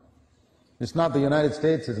now? It's not the United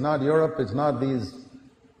States, it's not Europe, it's not these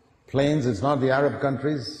plains, it's not the Arab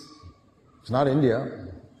countries, it's not India,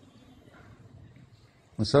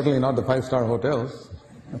 and certainly not the five-star hotels.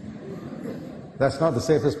 That's not the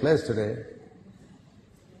safest place today.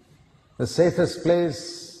 The safest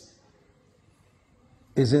place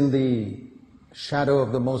is in the shadow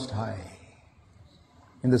of the Most High.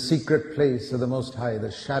 In the secret place of the Most High,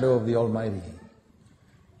 the shadow of the Almighty.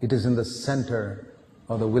 It is in the center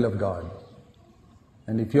of the will of God.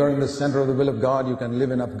 And if you're in the center of the will of God, you can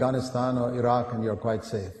live in Afghanistan or Iraq and you're quite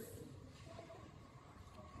safe.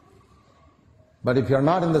 But if you're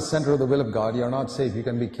not in the center of the will of God, you're not safe. You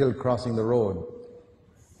can be killed crossing the road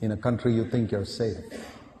in a country you think you're safe.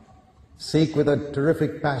 Seek with a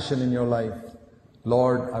terrific passion in your life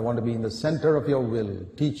Lord, I want to be in the center of your will.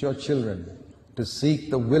 Teach your children to seek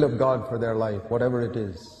the will of God for their life, whatever it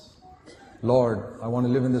is. Lord, I want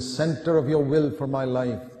to live in the center of your will for my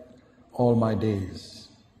life all my days.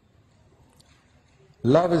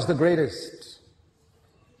 Love is the greatest.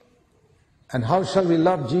 And how shall we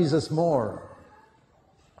love Jesus more?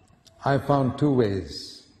 I found two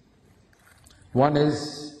ways. One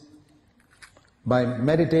is by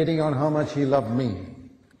meditating on how much he loved me.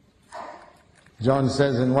 John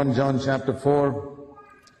says in 1 John chapter 4,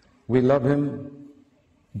 we love him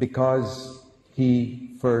because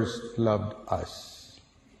he first loved us.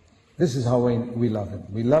 This is how we love him.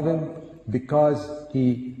 We love him because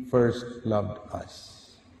he first loved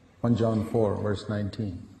us. 1 John 4 verse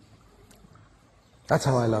 19. That's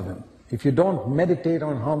how I love him. If you don't meditate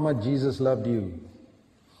on how much Jesus loved you,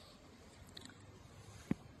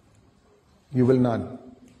 you will not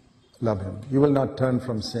love him. You will not turn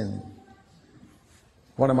from sin.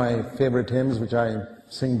 One of my favorite hymns, which I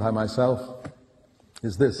sing by myself,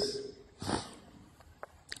 is this.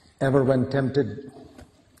 Ever when tempted,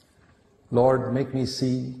 Lord, make me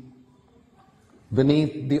see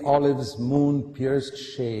beneath the olive's moon-pierced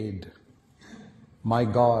shade, my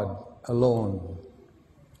God alone.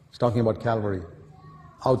 He's talking about Calvary,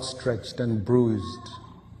 outstretched and bruised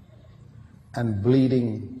and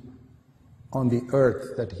bleeding on the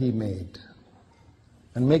earth that he made.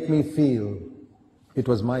 And make me feel it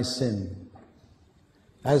was my sin,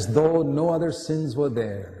 as though no other sins were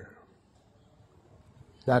there.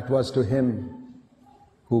 That was to him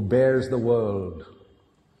who bears the world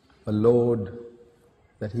a load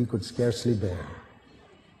that he could scarcely bear.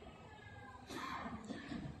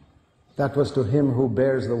 That was to him who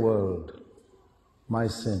bears the world, my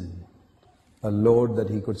sin, a load that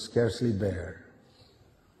he could scarcely bear,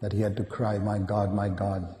 that he had to cry, my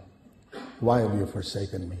God, why have you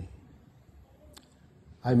forsaken me?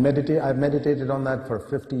 I've meditated on that for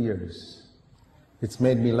 50 years. It's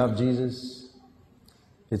made me love Jesus.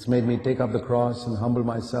 It's made me take up the cross and humble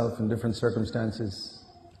myself in different circumstances.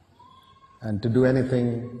 And to do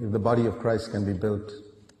anything, if the body of Christ can be built,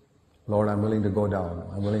 Lord, I'm willing to go down.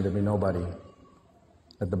 I'm willing to be nobody.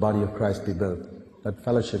 Let the body of Christ be built. Let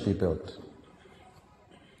fellowship be built.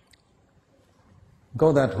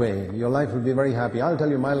 Go that way. Your life will be very happy. I'll tell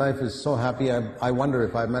you, my life is so happy, I wonder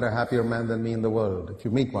if I've met a happier man than me in the world. If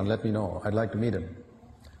you meet one, let me know. I'd like to meet him.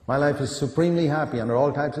 My life is supremely happy under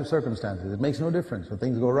all types of circumstances. It makes no difference. When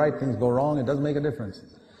things go right, things go wrong, it doesn't make a difference.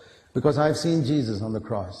 Because I've seen Jesus on the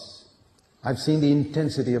cross. I've seen the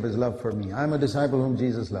intensity of his love for me. I'm a disciple whom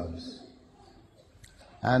Jesus loves.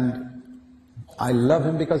 And I love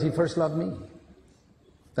him because he first loved me.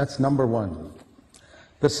 That's number one.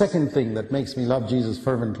 The second thing that makes me love Jesus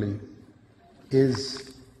fervently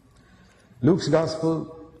is Luke's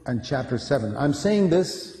Gospel and chapter 7. I'm saying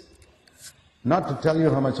this not to tell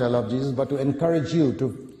you how much I love Jesus, but to encourage you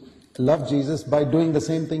to love Jesus by doing the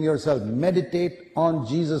same thing yourself. Meditate on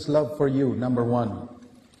Jesus' love for you, number one.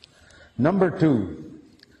 Number two,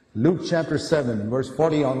 Luke chapter 7, verse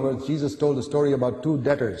 40 onwards, Jesus told a story about two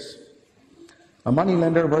debtors. A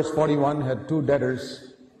moneylender, verse 41, had two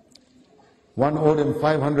debtors. One owed him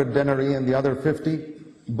 500 denarii and the other 50.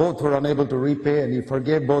 Both were unable to repay, and he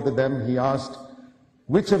forgave both of them. He asked,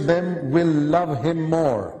 which of them will love him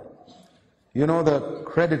more? You know, the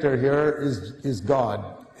creditor here is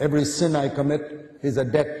God. Every sin I commit is a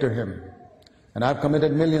debt to him. And I've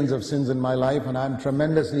committed millions of sins in my life, and I'm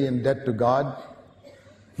tremendously in debt to God.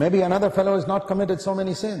 Maybe another fellow has not committed so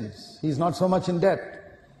many sins. He's not so much in debt.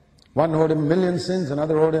 One owed him a million sins,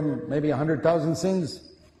 another owed him maybe 100,000 sins.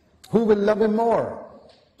 Who will love him more?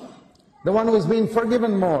 The one who is being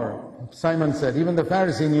forgiven more, Simon said. Even the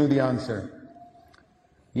Pharisee knew the answer.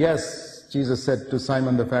 Yes, Jesus said to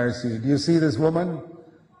Simon the Pharisee, do you see this woman?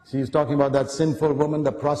 She's talking about that sinful woman,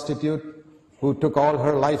 the prostitute, who took all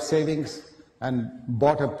her life savings and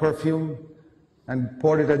bought a perfume and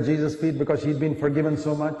poured it at Jesus' feet because she'd been forgiven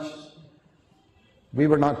so much. We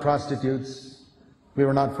were not prostitutes. We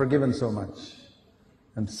were not forgiven so much.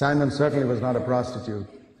 And Simon certainly was not a prostitute.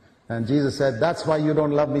 And Jesus said, that's why you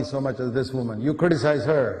don't love me so much as this woman. You criticize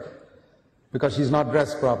her because she's not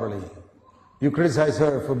dressed properly. You criticize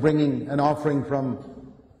her for bringing an offering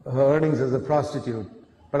from her earnings as a prostitute.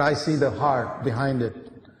 But I see the heart behind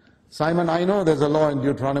it. Simon, I know there's a law in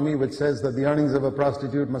Deuteronomy which says that the earnings of a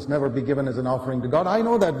prostitute must never be given as an offering to God. I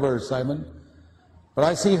know that verse, Simon. But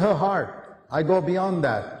I see her heart. I go beyond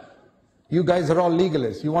that. You guys are all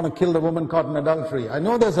legalists. You want to kill the woman caught in adultery. I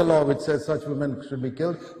know there's a law which says such women should be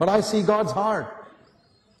killed, but I see God's heart.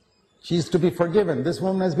 She's to be forgiven. This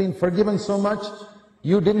woman has been forgiven so much,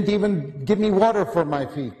 you didn't even give me water for my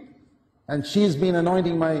feet. and she's been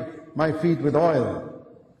anointing my feet with oil.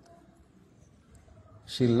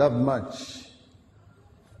 She loved much.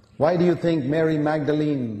 Why do you think Mary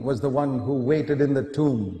Magdalene was the one who waited in the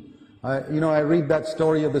tomb? I read that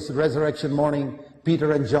story of this resurrection morning.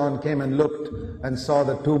 Peter and John came and looked and saw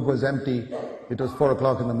the tomb was empty. It was 4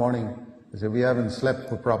 o'clock in the morning. They said, we haven't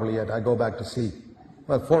slept properly yet. I go back to sleep.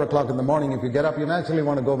 Well, 4 o'clock in the morning, if you get up, you naturally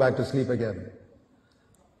want to go back to sleep again.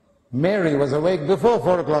 Mary was awake before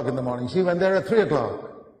 4 o'clock in the morning. She went there at 3 o'clock.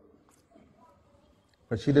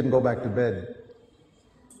 But she didn't go back to bed.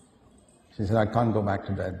 She said, I can't go back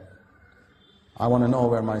to bed. I want to know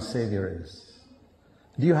where my Savior is.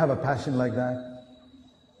 Do you have a passion like that?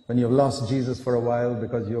 When you've lost Jesus for a while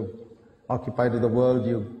because you're occupied with the world,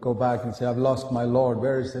 you go back and say, I've lost my Lord.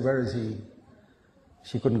 Where is he?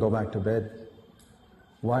 She couldn't go back to bed.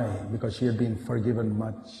 Why? Because she had been forgiven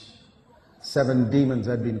much. 7 demons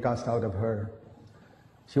had been cast out of her.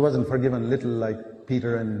 She wasn't forgiven little like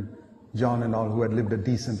Peter and John and all who had lived a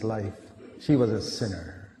decent life. She was a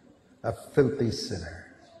sinner, a filthy sinner.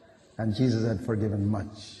 And Jesus had forgiven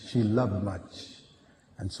much. She loved much.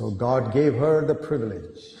 And so God gave her the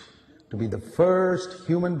privilege to be the first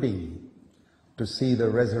human being to see the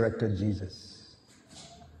resurrected Jesus.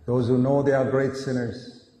 Those who know they are great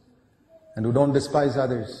sinners and who don't despise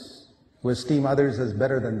others, who esteem others as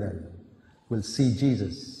better than them, will see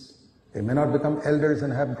Jesus. They may not become elders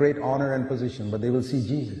and have great honor and position, but they will see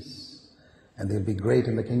Jesus. And they'll be great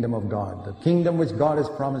in the kingdom of God, the kingdom which God has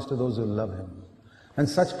promised to those who love Him. And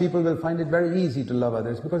such people will find it very easy to love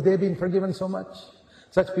others because they've been forgiven so much.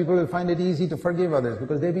 Such people will find it easy to forgive others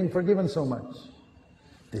because they've been forgiven so much.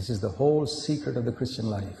 This is the whole secret of the Christian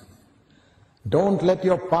life. Don't let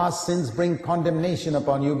your past sins bring condemnation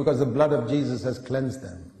upon you because the blood of Jesus has cleansed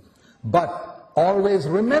them. But always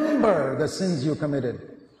remember the sins you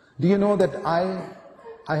committed. Do you know that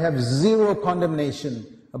I have zero condemnation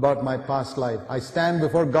about my past life? I stand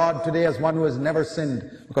before God today as one who has never sinned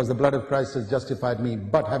because the blood of Christ has justified me.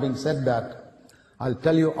 But having said that, I'll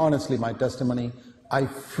tell you honestly my testimony. I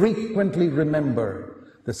frequently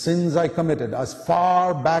remember the sins I committed as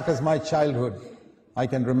far back as my childhood. I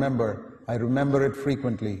can remember. I remember it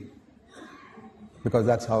frequently because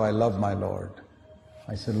that's how I love my Lord.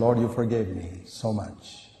 I said, Lord, you forgave me so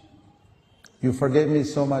much. You forgave me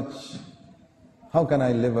so much. How can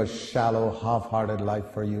I live a shallow, half-hearted life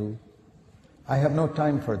for you? I have no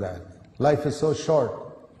time for that. Life is so short.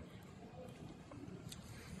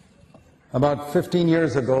 About 15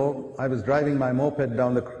 years ago, I was driving my moped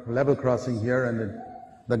down the level crossing here, and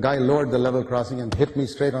the guy lowered the level crossing and hit me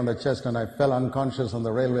straight on the chest, and I fell unconscious on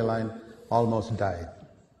the railway line, almost died.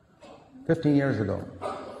 15 years ago.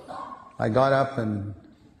 I got up and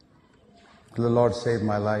the Lord saved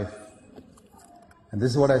my life. And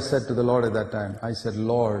this is what I said to the Lord at that time. I said,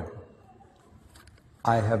 Lord,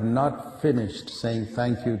 I have not finished saying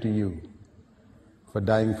thank you to you for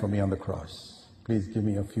dying for me on the cross. Please give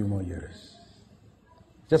me a few more years.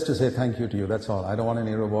 Just to say thank you to you, that's all. I don't want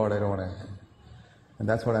any reward, I don't want anything. And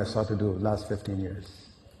that's what I sought to do the last 15 years.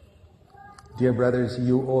 Dear brothers,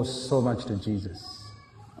 you owe so much to Jesus.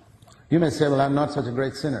 You may say, well, I'm not such a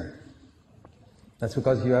great sinner. That's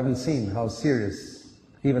because you haven't seen how serious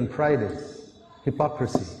even pride is.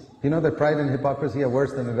 Hypocrisy. You know that pride and hypocrisy are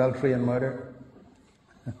worse than adultery and murder?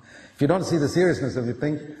 If you don't see the seriousness of it,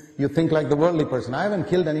 you think like the worldly person. I haven't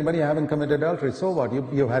killed anybody, I haven't committed adultery. So what?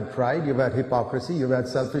 You've had pride, you've had hypocrisy, you've had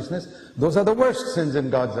selfishness. Those are the worst sins in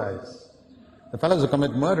God's eyes. The fellows who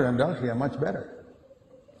commit murder and adultery are much better.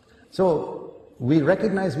 So we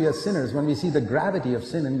recognize we are sinners when we see the gravity of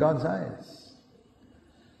sin in God's eyes.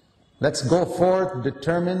 Let's go forth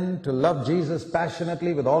determined to love Jesus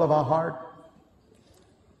passionately with all of our heart,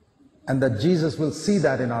 and that Jesus will see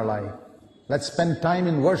that in our life. Let's spend time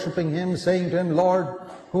in worshiping Him, saying to Him, Lord,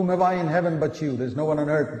 whom have I in heaven but you? There's no one on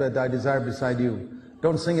earth that I desire beside you.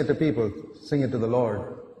 Don't sing it to people, sing it to the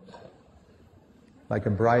Lord. Like a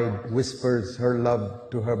bride whispers her love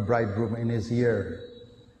to her bridegroom in his ear.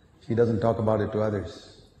 She doesn't talk about it to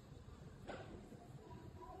others.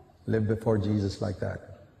 Live before Jesus like that.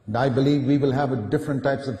 And I believe we will have different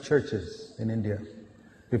types of churches in India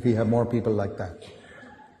if we have more people like that.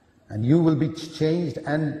 And you will be changed,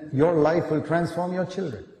 and your life will transform your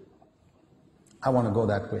children. I want to go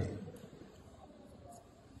that way.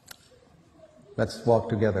 Let's walk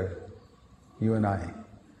together, you and I,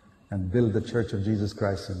 and build the Church of Jesus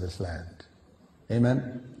Christ in this land.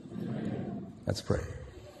 Amen? Amen. Let's pray.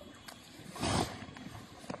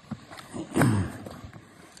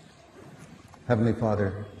 Heavenly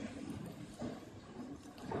Father,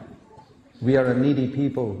 we are a needy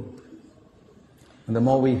people. And the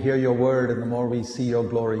more we hear your word and the more we see your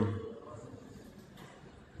glory,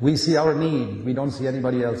 We see our need, we don't see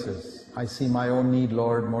anybody else's. I see my own need,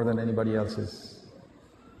 Lord, more than anybody else's.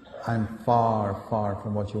 I'm far, far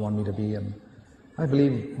from what you want me to be, and I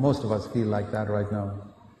believe most of us feel like that right now.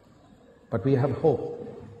 But we have hope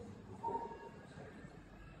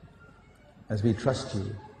as we trust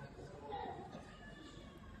you,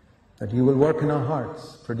 that you will work in our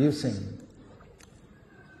hearts, producing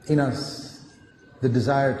in us the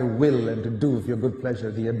desire to will and to do of your good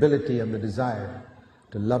pleasure, the ability and the desire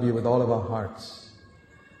to love you with all of our hearts.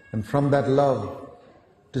 And from that love,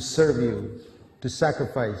 to serve you, to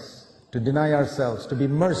sacrifice, to deny ourselves, to be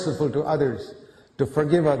merciful to others, to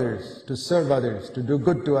forgive others, to serve others, to do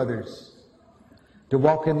good to others, to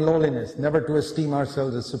walk in lowliness, never to esteem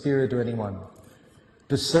ourselves as superior to anyone,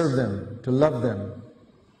 to serve them, to love them,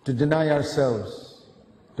 to deny ourselves,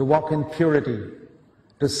 to walk in purity,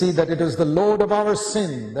 to see that it is the load of our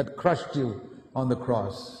sin that crushed you on the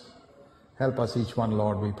cross. Help us each one,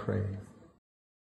 Lord, we pray.